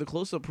DC. It's called the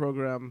Close Up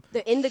Program.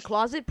 The In the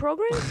Closet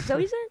program? Is that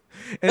what you said?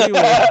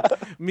 Anyway,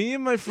 me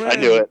and my knew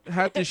friend it.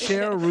 had to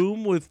share a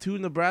room with 2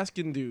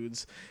 Nebraskan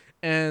dudes,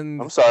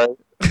 and I'm sorry.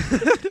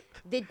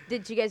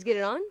 Did you guys get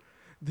it on?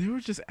 they were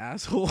just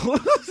assholes.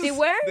 They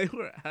were? They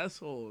were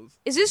assholes.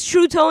 Is this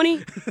true,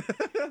 Tony?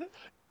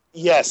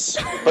 Yes,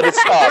 but it's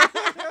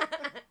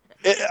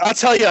I'll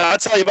tell you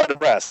about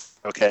Nebraska.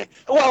 Okay.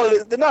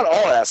 Well, they're not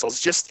all assholes.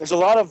 Just there's a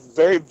lot of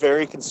very,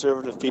 very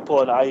conservative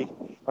people, and I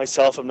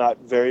myself am not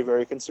very,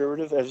 very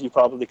conservative, as you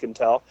probably can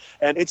tell.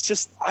 And it's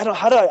just I don't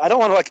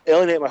want to like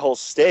alienate my whole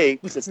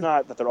state because it's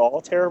not that they're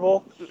all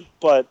terrible,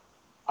 but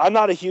I'm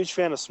not a huge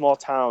fan of small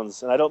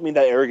towns, and I don't mean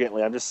that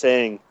arrogantly. I'm just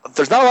saying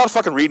there's not a lot of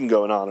fucking reading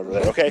going on over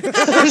there. Okay.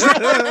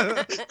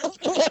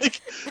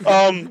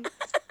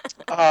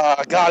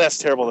 God, that's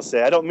terrible to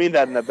say. I don't mean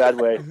that in a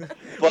bad way,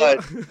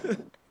 but.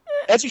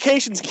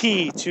 Education's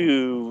key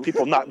to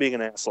people not being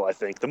an asshole, I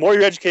think. The more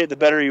you're educated, the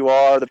better you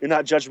are. You're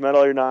not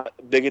judgmental, you're not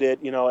bigoted,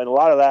 and a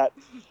lot of that,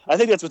 I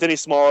think that's with any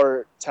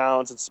smaller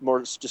towns. It's more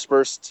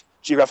dispersed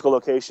geographical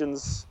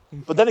locations.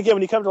 But then again,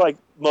 when you come to like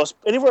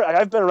anywhere,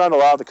 I've been around a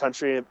lot of the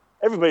country,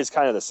 everybody's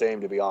kind of the same,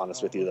 to be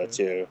honest with you, though,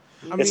 too.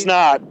 It's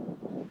not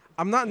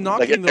I'm not like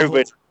knocking the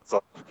everybody's...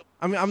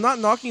 I'm not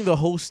knocking the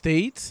whole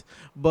state,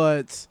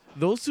 but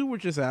those 2 were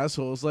just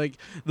assholes. Like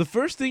the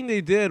first thing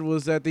they did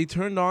was that they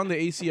turned on the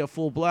AC at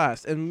full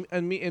blast, and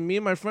me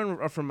and my friend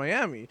are from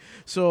Miami,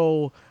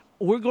 so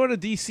we're going to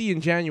DC in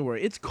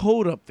January. It's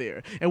cold up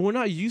there, and we're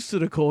not used to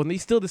the cold, and they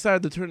still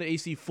decided to turn the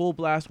AC full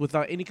blast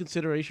without any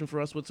consideration for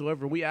us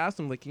whatsoever. We asked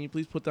them, like, can you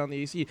please put down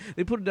the AC?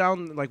 They put it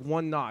down like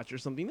 1 notch or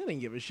something. They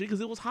didn't give a shit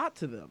because it was hot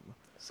to them.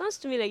 Sounds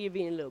to me like you're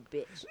being a little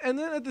bitch. And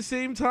then at the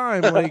same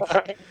time,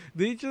 like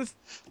they just,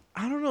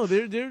 I don't know,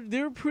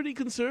 they're pretty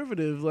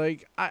conservative.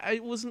 Like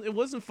it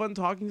wasn't fun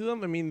talking to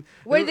them. I mean,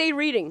 Were they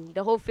reading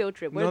the whole field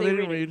trip? Were No, they they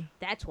didn't reading? read.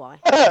 That's why.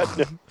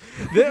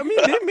 they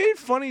made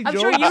funny I'm jokes.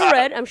 sure you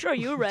read. I'm sure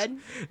you read.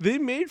 They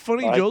made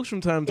funny jokes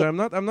from time to time.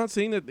 I'm not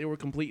saying that they were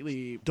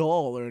completely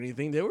dull or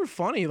anything. They were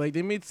funny. Like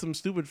they made some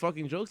stupid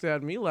fucking jokes that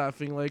had me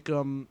laughing. Like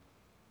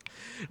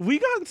we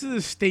got into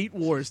the state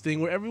wars thing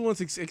where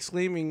everyone's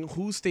exclaiming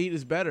whose state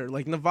is better.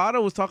 Like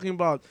Nevada was talking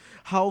about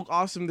how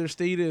awesome their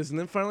state is, and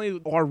then finally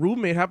our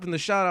roommate happened to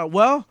shout out,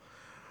 "Well,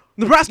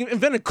 Nebraska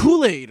invented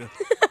Kool-Aid."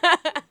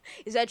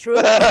 Is that true?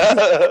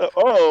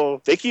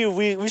 Oh, thank you.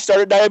 We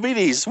started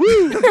diabetes.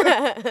 Woo!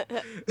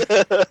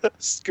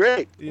 It's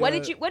great. What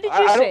did you I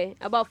don't- say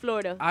about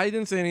Florida? I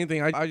didn't say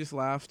anything. I just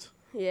laughed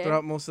Yeah.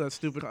 throughout most of that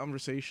stupid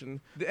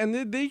conversation. And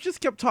they just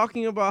kept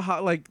talking about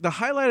how, like, the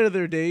highlight of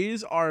their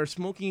days are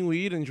smoking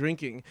weed and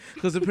drinking.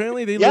 Because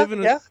apparently they live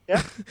in a...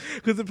 yeah.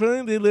 Because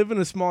apparently they live in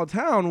a small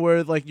town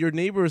where, like, your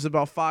neighbor is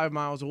about 5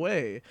 miles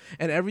away.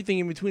 And everything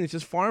in between is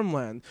just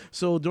farmland.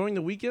 So during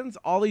the weekends,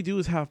 all they do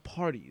is have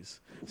parties.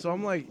 So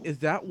I'm like, is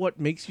that what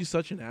makes you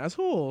such an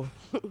asshole?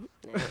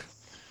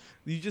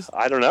 You just...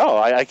 I don't know.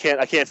 I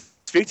can't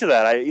speak to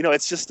that.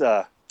 It's just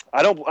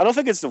I don't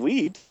think it's the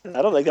weed.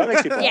 I don't think that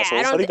makes people Yeah, assholes.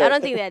 I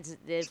don't think that's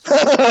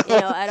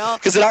at all.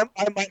 Because I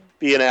might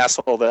be an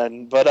asshole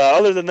then. But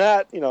other than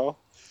that,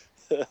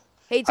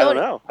 Hey, I don't Tony,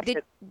 know.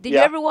 did you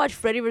yeah. ever watch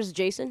Freddy vs.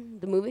 Jason,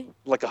 the movie?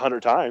 Like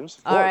 100 times.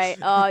 Of All course.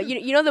 right.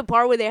 You know the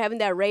part where they're having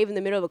that rave in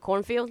the middle of a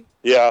cornfield?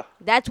 Yeah.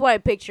 That's why I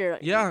picture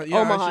Yeah,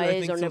 Omaha actually, I is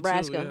think or so too,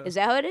 Nebraska. yeah. Is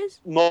that how it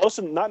is? Most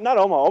of, not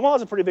Omaha.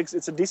 Omaha's a pretty big.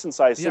 It's a decent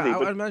sized Yeah, city. I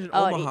but, imagine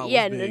Oh, Omaha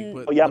yeah, was big, n-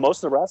 but oh, yeah, most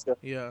of Nebraska.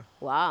 yeah.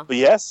 Wow. But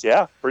yes,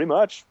 yeah, pretty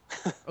much.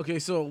 Okay,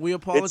 so we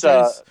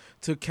apologize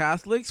to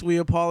Catholics. We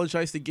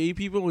apologize to gay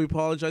people. We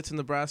apologize to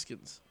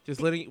Nebraskans. I'm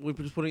just We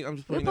putting that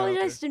out there.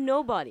 apologize to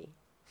nobody.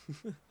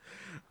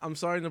 I'm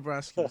sorry,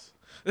 Nebraskans.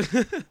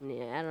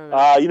 Yeah, I don't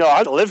know. You know,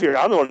 I don't live here.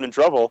 I'm the one in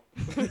trouble.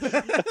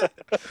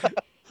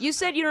 You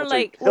said you don't What's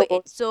it- like.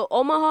 Wait, so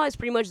Omaha is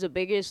pretty much the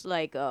biggest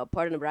like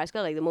part of Nebraska,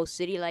 like the most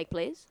city-like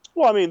place.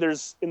 Well, I mean,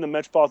 there's in the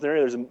metropolitan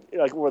area. There's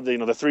like where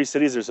the 3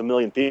 cities. There's 1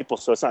 million people,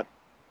 so it's not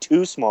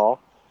too small.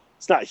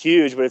 It's not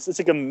huge, but it's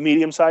like a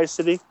medium-sized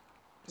city.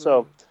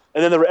 So,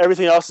 and then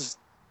everything else is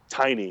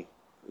tiny.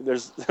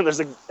 There's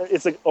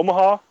it's like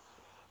Omaha,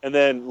 and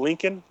then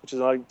Lincoln, which is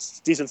a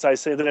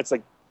decent-sized city. Then it's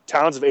like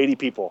towns of 80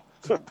 people.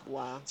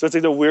 Wow. So it's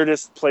like the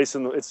weirdest place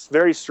it's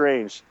very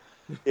strange.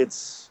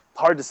 It's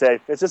hard to say.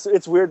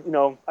 It's weird. You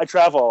know, I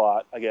travel a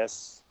lot, I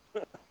guess.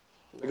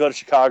 I go to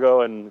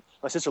Chicago, and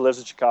my sister lives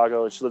in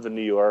Chicago, and she lived in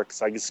New York,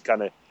 so I just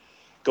kind of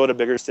go to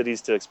bigger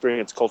cities to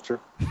experience culture.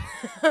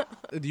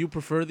 Do you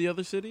prefer the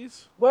other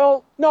cities?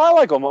 Well, no, I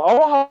like Omaha.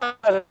 Omaha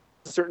has a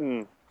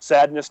certain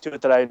sadness to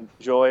it that I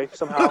enjoy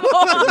somehow.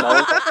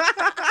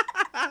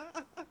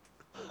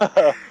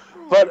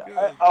 But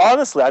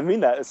honestly, I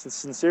mean that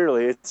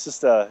sincerely. It's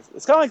just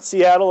it's kind of like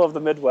Seattle of the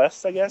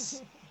Midwest, I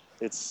guess.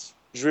 It's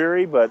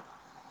dreary, but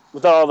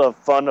without all the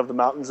fun of the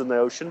mountains and the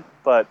ocean.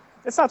 But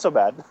it's not so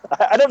bad.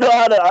 I don't know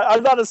how to.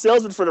 I'm not a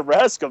salesman for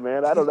Nebraska,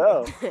 man. I don't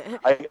know.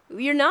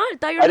 You're not? I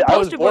thought you were the I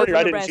was poster boy born for here,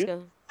 I didn't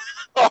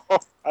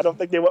Nebraska. I don't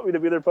think they want me to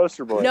be their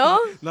poster boy.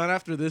 No? Not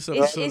after this It's,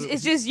 episode.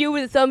 it's just you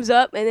with a thumbs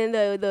up and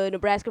then the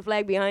Nebraska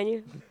flag behind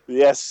you.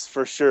 Yes,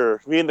 for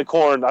sure. Me and the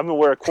corn. I'm gonna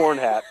wear a corn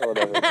hat or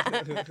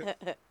whatever.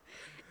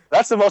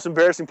 That's the most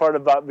embarrassing part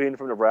about being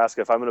from Nebraska,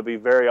 if I'm going to be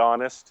very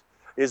honest,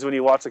 is when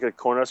you watch like a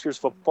Cornhuskers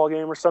football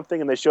game or something,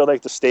 and they show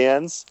like the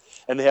stands,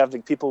 and they have the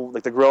people,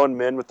 like the grown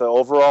men with the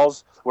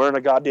overalls, wearing a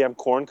goddamn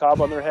corn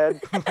cob on their head,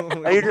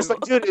 and you're just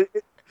like, dude,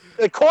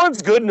 the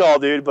corn's good and all,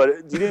 dude, but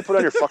you need to put it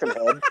on your fucking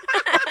head.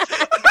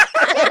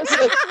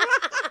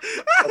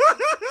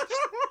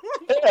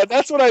 Yeah,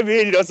 that's what I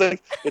mean. You know, it's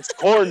like it's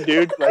corn,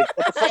 dude. Like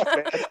what the fuck,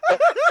 man?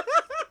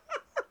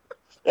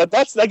 I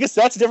guess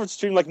that's the difference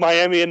between like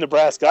Miami and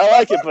Nebraska. I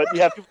like it, but you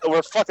have people that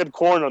wear fucking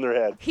corn on their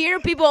head. Here,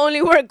 people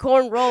only wear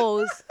corn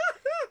rolls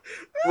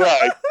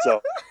Right.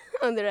 So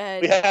on their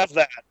head. we have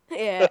that.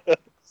 Yeah.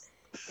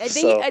 I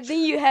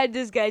think you had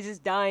this guy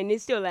just dying.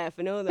 He's still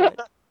laughing. Hold on.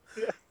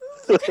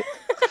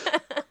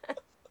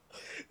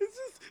 It's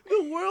just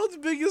the world's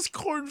biggest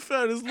corn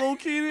fan is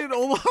located in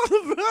Omaha,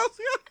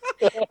 Nebraska.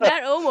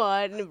 Not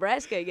Omaha,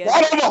 Nebraska, I guess.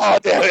 Not Omaha,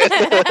 damn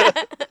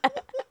it.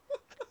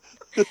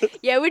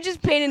 Yeah, we're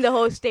just painting the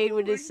whole state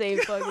with this same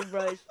fucking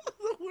brush.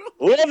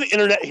 We have the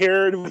internet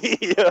here,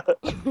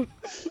 and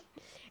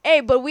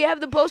Hey, but we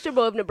have the poster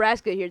boy of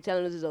Nebraska here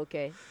telling us it's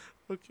okay.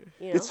 Okay.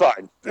 You know? it's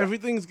fine.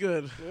 Everything's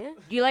good. Yeah.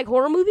 Do you like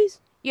horror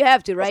movies? You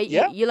have to, right?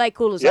 Yeah. You like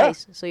Cool as Yeah.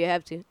 Ice, so you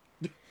have to.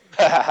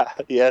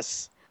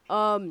 Yes.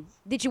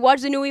 Did you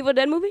watch the new Evil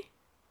Dead movie?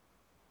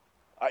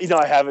 You know,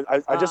 I haven't.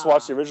 I just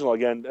watched the original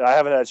again, and I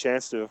haven't had a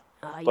chance to.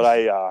 But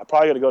I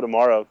probably got to go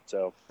tomorrow,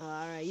 so.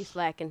 All right, you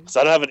slacking.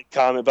 So I don't have any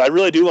comment, but I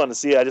really do want to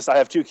see it. I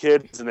have 2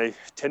 kids, and they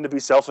tend to be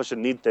selfish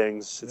and need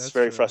things. It's That's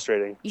very true.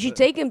 frustrating. You should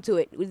take him to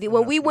it.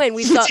 When we went,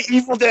 we saw.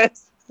 Evil Dead.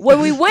 When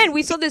we went,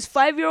 we saw this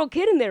 5-year-old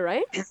kid in there,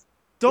 right?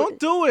 Don't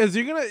do it.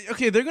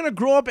 They're gonna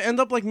grow up and end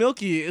up like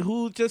Milky,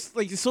 who just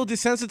like is so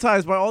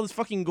desensitized by all this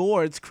fucking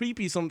gore. It's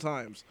creepy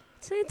sometimes.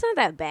 It's not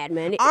that bad,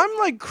 man. I'm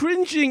like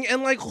cringing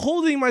and like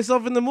holding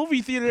myself in the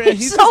movie theater, and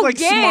he's so just like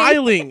gay.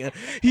 smiling.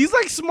 He's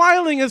like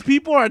smiling as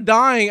people are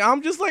dying.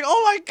 I'm just like,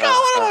 oh my god,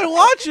 what am I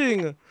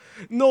watching?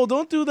 No,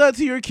 don't do that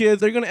to your kids.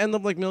 They're gonna end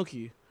up like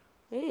Milky.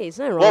 Hey, it's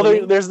not wrong. Well,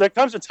 with me. there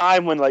comes a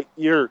time when like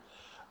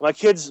my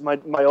kids,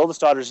 my oldest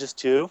daughter's just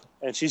 2,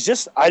 and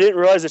I didn't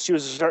realize that she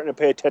was starting to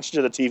pay attention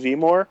to the TV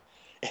more.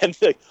 And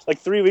like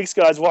 3 weeks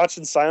ago, I was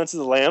watching Silence of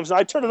the Lambs, and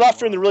I turned it off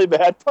during the really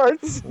bad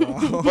parts.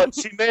 Wow. But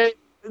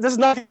this is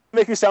not going to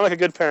make me sound like a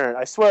good parent.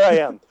 I swear I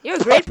am. You're a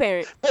great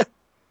parent.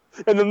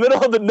 In the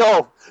middle of the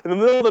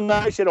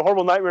night, she had a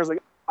horrible nightmare. I was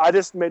like, I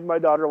just made my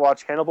daughter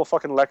watch Hannibal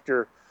fucking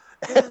Lecter.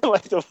 And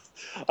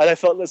I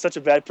felt like such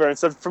a bad parent.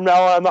 So from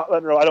now on,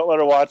 I don't let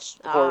her watch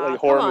horror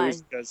come on.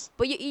 movies because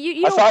But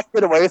you I don't, thought I'd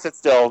get away with it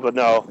still, but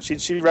no,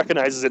 she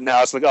recognizes it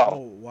now. It's like, Oh oh,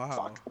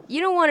 wow.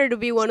 you don't want her to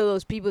be one of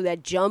those people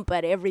that jump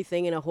at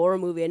everything in a horror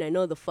movie and I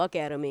know the fuck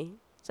out of me.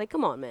 It's like,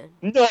 come on, man.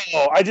 no,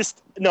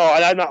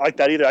 I'm not like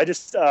that either. I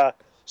just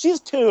she's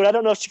 2, and I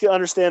don't know if she can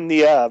understand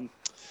the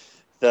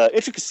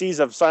intricacies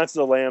of Silence of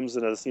the Lambs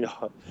and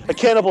a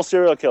cannibal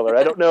serial killer.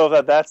 I don't know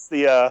if that's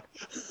the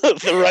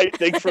the right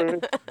thing for her.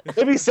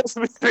 Maybe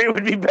Sesame Street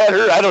would be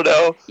better. I don't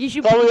know. You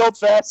should Probably old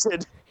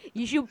fashioned.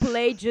 You should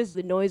play just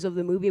the noise of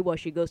the movie while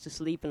she goes to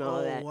sleep and all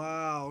of that.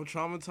 Wow,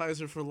 traumatize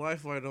her for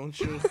life. Why don't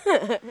you?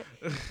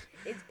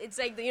 It's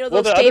like Well,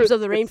 those the tapes other-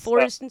 of the it's,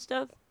 rainforest and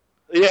stuff.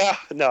 Yeah,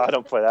 no, I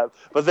don't play that.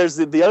 But there's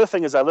the other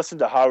thing is I listen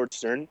to Howard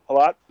Stern a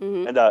lot,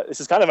 Mm-hmm. and this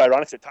is kind of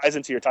ironic. 'Cause it ties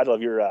into your title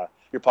of your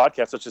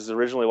podcast, which is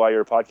originally why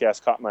your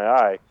podcast caught my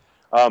eye.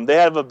 They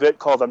have a bit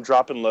called "I'm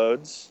Dropping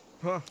Loads,"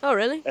 Oh,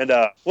 really? and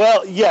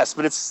well, yes,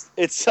 but it's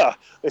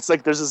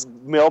like there's this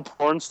male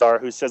porn star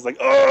who says like,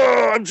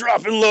 "Oh, I'm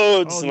dropping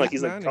loads," Oh, and like Nick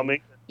he's like Manning.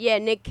 coming. Yeah,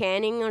 Nick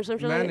Canning or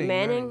something like that. Manning,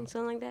 Manning, Manning.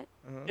 something like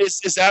that.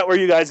 Is that where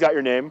you guys got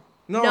your name?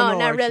 No,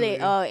 not really.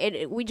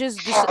 actually. We just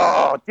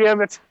Oh,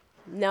 damn it!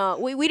 no,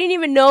 we didn't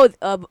even know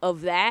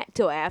of that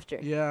till after.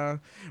 Yeah,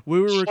 we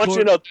were I want you to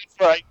recording.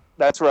 know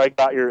that's where I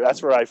got your.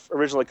 That's where I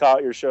originally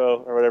caught your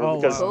show or whatever. Oh,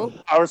 because wow.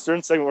 Howard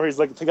Stern segment where he's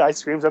like, the guy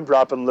screams, "I'm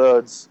dropping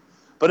loads."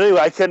 But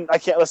anyway, I can't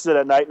listen to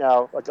it at night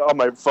now, like on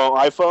my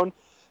iPhone,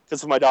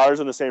 because my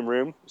daughter's in the same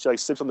room. She like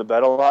sleeps on the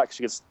bed a lot. 'Cause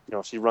she gets,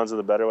 she runs in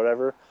the bed or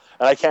whatever.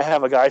 And I can't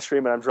have a guy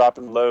screaming, "I'm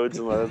dropping loads,"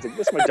 and I was like,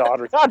 "This is my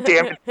daughter." God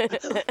damn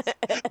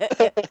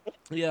it!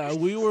 Yeah,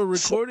 we were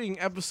recording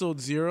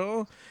episode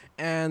 0,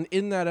 and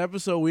in that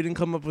episode, we didn't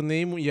come up with a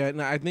name yet.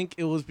 And I think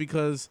it was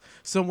because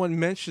someone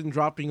mentioned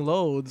dropping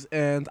loads,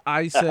 and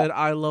I said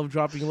I love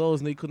dropping loads,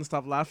 and they couldn't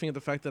stop laughing at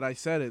the fact that I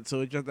said it.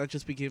 So that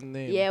just became the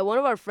name. Yeah, one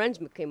of our friends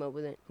came up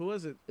with it. Who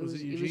was it? It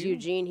was Eugene?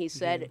 Eugene. He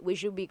said we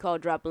should be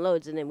called Dropping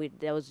Loads, and then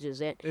that was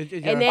just it. Yeah.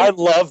 And I then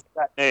love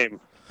that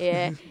name.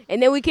 yeah,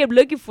 and then we kept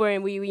looking for it,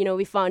 and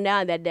we found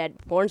out that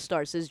porn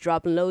star says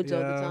Dropping Loads all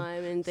the Yeah.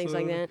 time and things So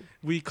like that.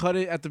 We cut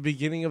it at the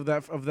beginning of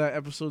that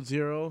episode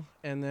 0,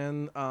 and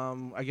then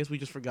I guess we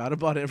just forgot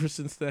about it ever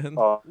since then.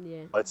 Oh,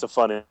 Yeah. it's a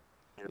funny.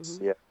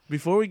 Mm-hmm. Yeah.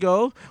 Before we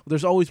go,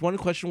 there's always one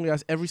question we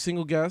ask every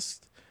single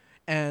guest,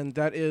 and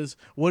that is,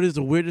 what is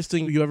the weirdest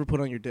thing you ever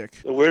put on your dick?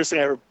 The weirdest thing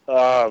ever.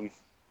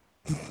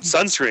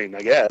 Sunscreen,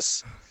 I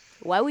guess.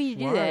 Why would you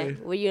do Why?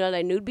 that? Were you on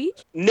like nude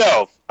beach?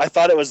 No, I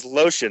thought it was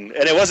lotion,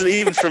 and it wasn't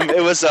even from.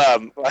 It was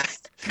and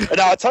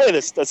I'll tell you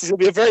this. This is gonna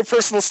be a very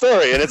personal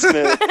story, and it's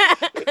gonna.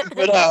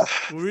 But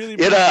We really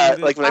it appreciate it.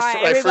 like when All I,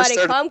 right, when I first everybody,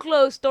 started come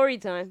close. Story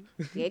time.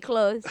 Get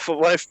close.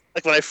 when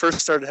I first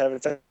started having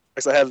sex,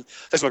 I had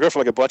sex with my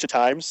girlfriend like a bunch of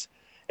times,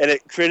 and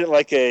it created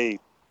like a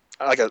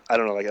I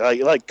don't know,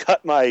 like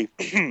cut my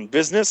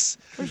business.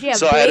 Did she have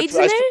So I had blades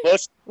in there?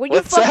 lotion. Were you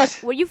What's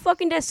that? Were you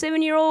fucking that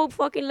 7-year-old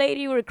fucking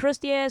lady with a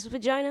crusty ass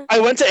vagina? I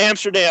went to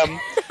Amsterdam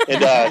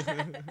and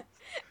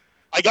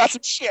I got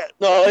some shit.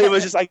 No, it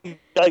was just I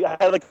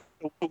had like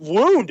a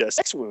wound, a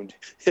sex wound,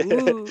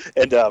 Ooh.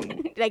 and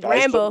Like I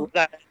Rambo.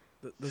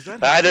 Does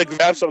that I had to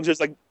grab something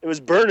just like it was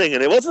burning,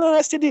 and it wasn't an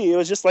STD. It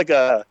was just like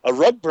a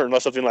rug burn or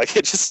something like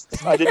it.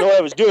 Just I didn't know what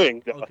I was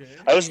doing. Okay.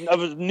 I was a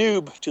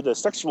noob to the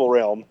sexual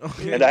realm,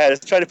 Okay. and I had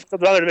to try to put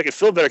something on there to make it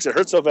feel better because it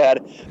hurt so bad.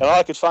 And all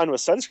I could find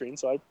was sunscreen,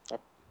 so I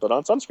put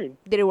on sunscreen.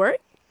 Did it work?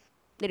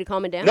 Did it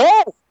calm it down?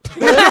 No,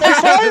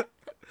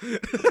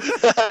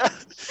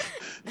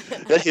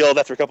 that healed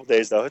after a couple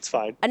days though. It's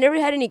fine. I never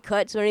had any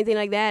cuts or anything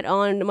like that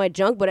on my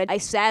junk, but I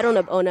sat on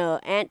a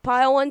ant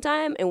pile one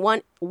time, and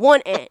one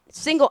ant,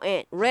 single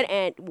ant, red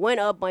ant, went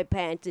up my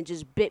pants and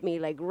just bit me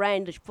like right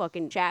in the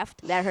fucking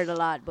shaft. That hurt a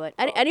lot, but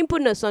I didn't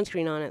put no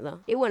sunscreen on it though.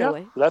 It went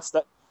away. That's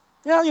that.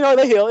 Yeah,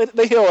 they heal.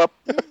 They heal up.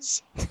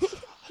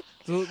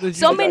 So, did you-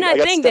 Some may I not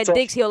guess think that that's all-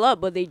 dicks heal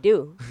up, but they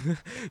do.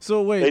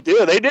 so wait, They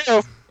do. They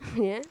do.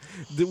 Yeah.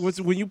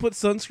 when you put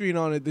sunscreen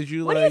on it, did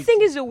you What like? do you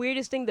think is the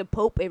weirdest thing the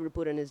Pope ever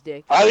put on his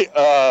dick?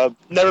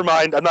 Never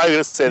mind. I'm not even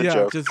gonna say the Yeah,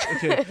 joke. just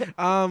okay.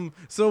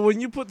 So when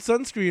you put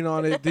sunscreen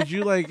on it, did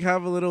you like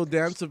have a little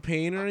dance of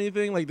pain or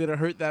anything? Like, did it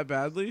hurt that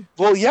badly?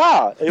 Well,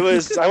 yeah. It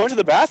was. I went to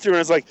the bathroom and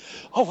I was like,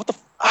 "Oh,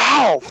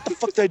 ow! What the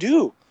fuck did I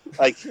do?"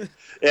 Like, and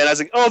I was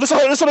like, "Oh, this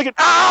one I get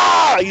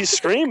ah!" You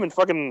scream and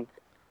fucking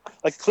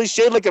like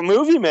cliched like a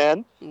movie,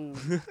 man.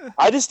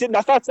 I just didn't.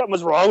 I thought something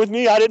was wrong with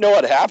me. I didn't know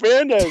what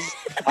happened.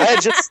 I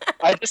just.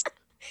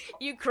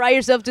 You cry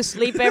yourself to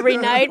sleep every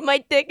night.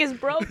 My dick is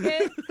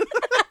broken.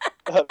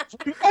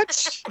 Pretty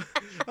much.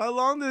 How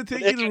long did it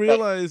take you to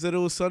realize that it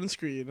was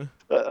sunscreen?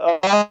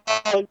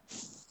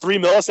 3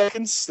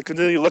 milliseconds. Because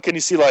then you look and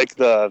you see like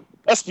the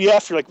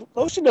SPF. You're like,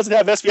 lotion doesn't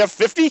have SPF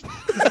 50.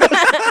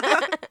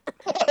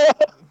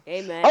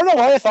 Hey man. I don't know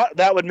why I thought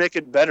that would make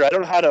it better. I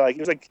don't know how to like. It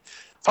was like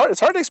it's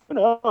hard to explain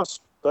to us,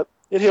 but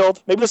it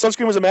healed. Maybe the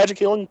sunscreen was a magic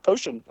healing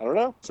potion. I don't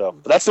know. So,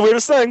 but that's the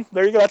weirdest thing.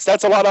 There you go.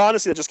 That's a lot of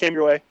honesty that just came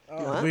your way.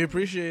 Wow. We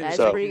appreciate That's it.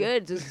 So- pretty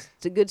good.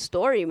 It's a good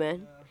story,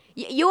 man.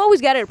 You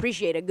always gotta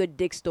appreciate a good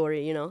dick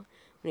story, you know,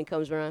 when it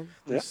comes around.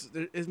 I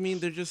mean,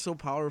 they're just so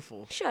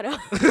powerful. Shut up.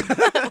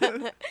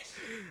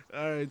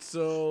 All right,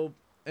 so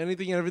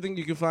Anything and everything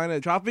you can find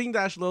at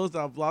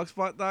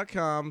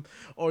dropping-loads.blogspot.com,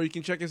 or you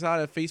can check us out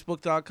at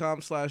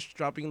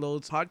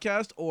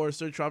facebook.com/droppingloadspodcast or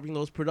search Dropping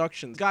Loads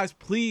Productions. Guys,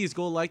 please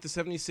go like the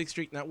 76th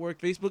Street Network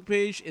Facebook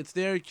page. It's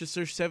there. Just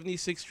search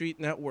 76th Street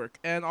Network.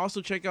 And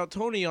also check out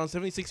Tony on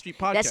 76th Street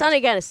Podcast. That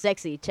sounded kind of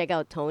sexy. Check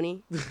out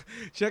Tony.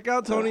 Check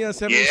out Tony on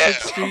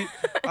 76th Street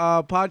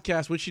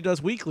Podcast, which she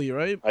does weekly,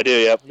 right? I do,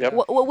 yep.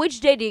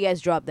 Which day do you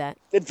guys drop that?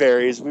 It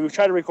varies. We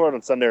try to record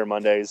on Sunday or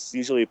Mondays.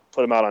 Usually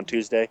put them out on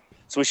Tuesday.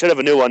 So we should have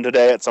a new one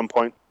today at some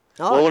point.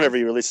 Oh, Well, whenever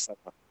you release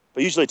something.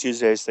 But usually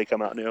Tuesdays they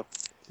come out new.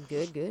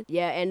 Good.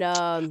 Yeah, and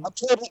I'm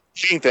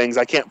plugging things.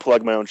 I can't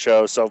plug my own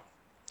show, so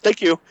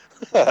thank you.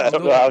 I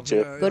don't know how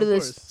to. go to the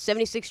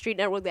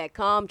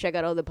 76streetnetwork.com. Check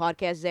out all the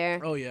podcasts there.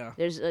 Oh, yeah.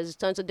 There's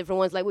tons of different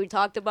ones like we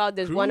talked about.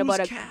 There's one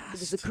about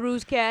there's the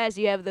cruise cast.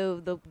 You have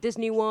the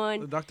Disney The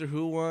one, Doctor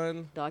Who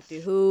one. Doctor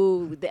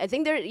Who. I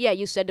think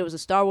you said there was a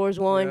Star Wars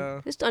one.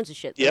 Yeah. There's tons of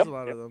shit. Yep. There's a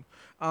lot of them.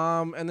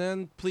 And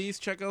then please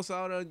check us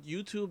out on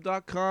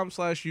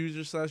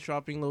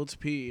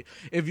youtube.com/user/droppingloadsp.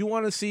 If you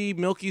want to see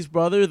Milky's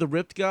brother, the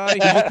ripped guy, he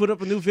just put up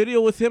a new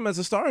video with him as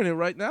a star in it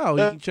right now.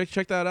 You can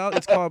check that out.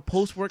 It's called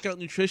Post-Workout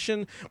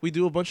Nutrition. We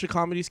do a bunch of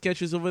comedy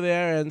sketches over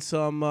there and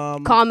some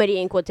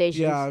Comedy in quotations.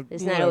 yeah,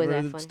 It's not always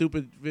whatever, that funny.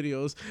 stupid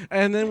videos.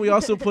 And then we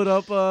also put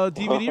up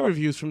DVD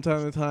reviews from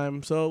time to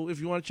time. So if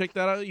you want to check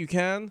that out, you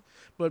can.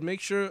 But make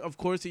sure, of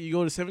course, that you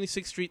go to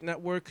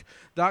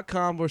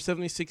 76streetnetwork.com or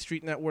 76th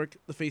Street Network,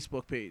 the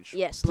Facebook page.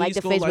 Yes, Please like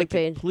the go Facebook it.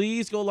 page.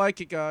 Please go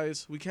like it,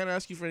 guys. We can't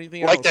ask you for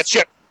anything Like else. that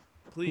shit.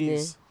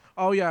 Please.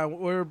 Oh, yeah.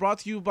 We're brought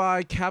to you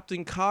by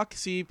Captain Cock,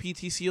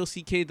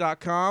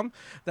 CAPTCOCK.com.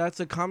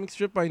 That's a comic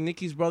strip by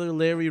Nikki's brother,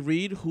 Larry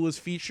Reed, who was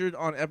featured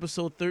on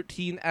episode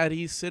 13 at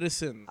East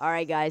Citizen. All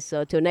right, guys.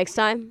 So till next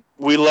time.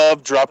 We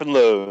love dropping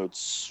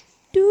loads.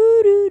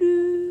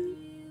 Doo-doo-doo.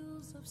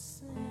 Fields of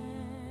sand,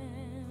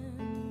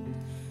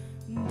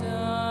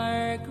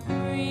 dark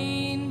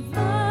green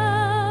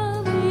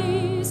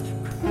valleys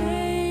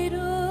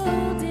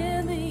cradled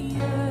in the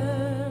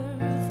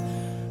earth,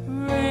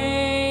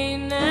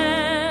 rain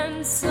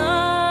and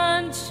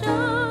sunshine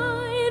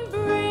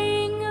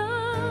bring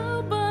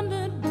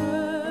abundant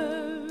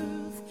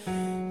birth,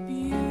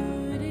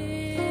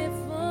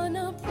 beautiful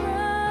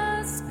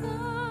Nebraska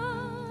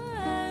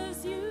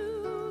as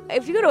you.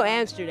 If you go to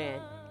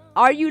Amsterdam,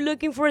 are you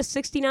looking for a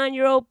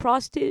 69-year-old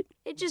prostitute?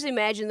 Just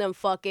imagine them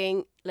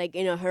fucking like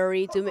in a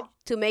hurry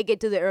to make it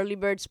to the early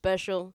bird special.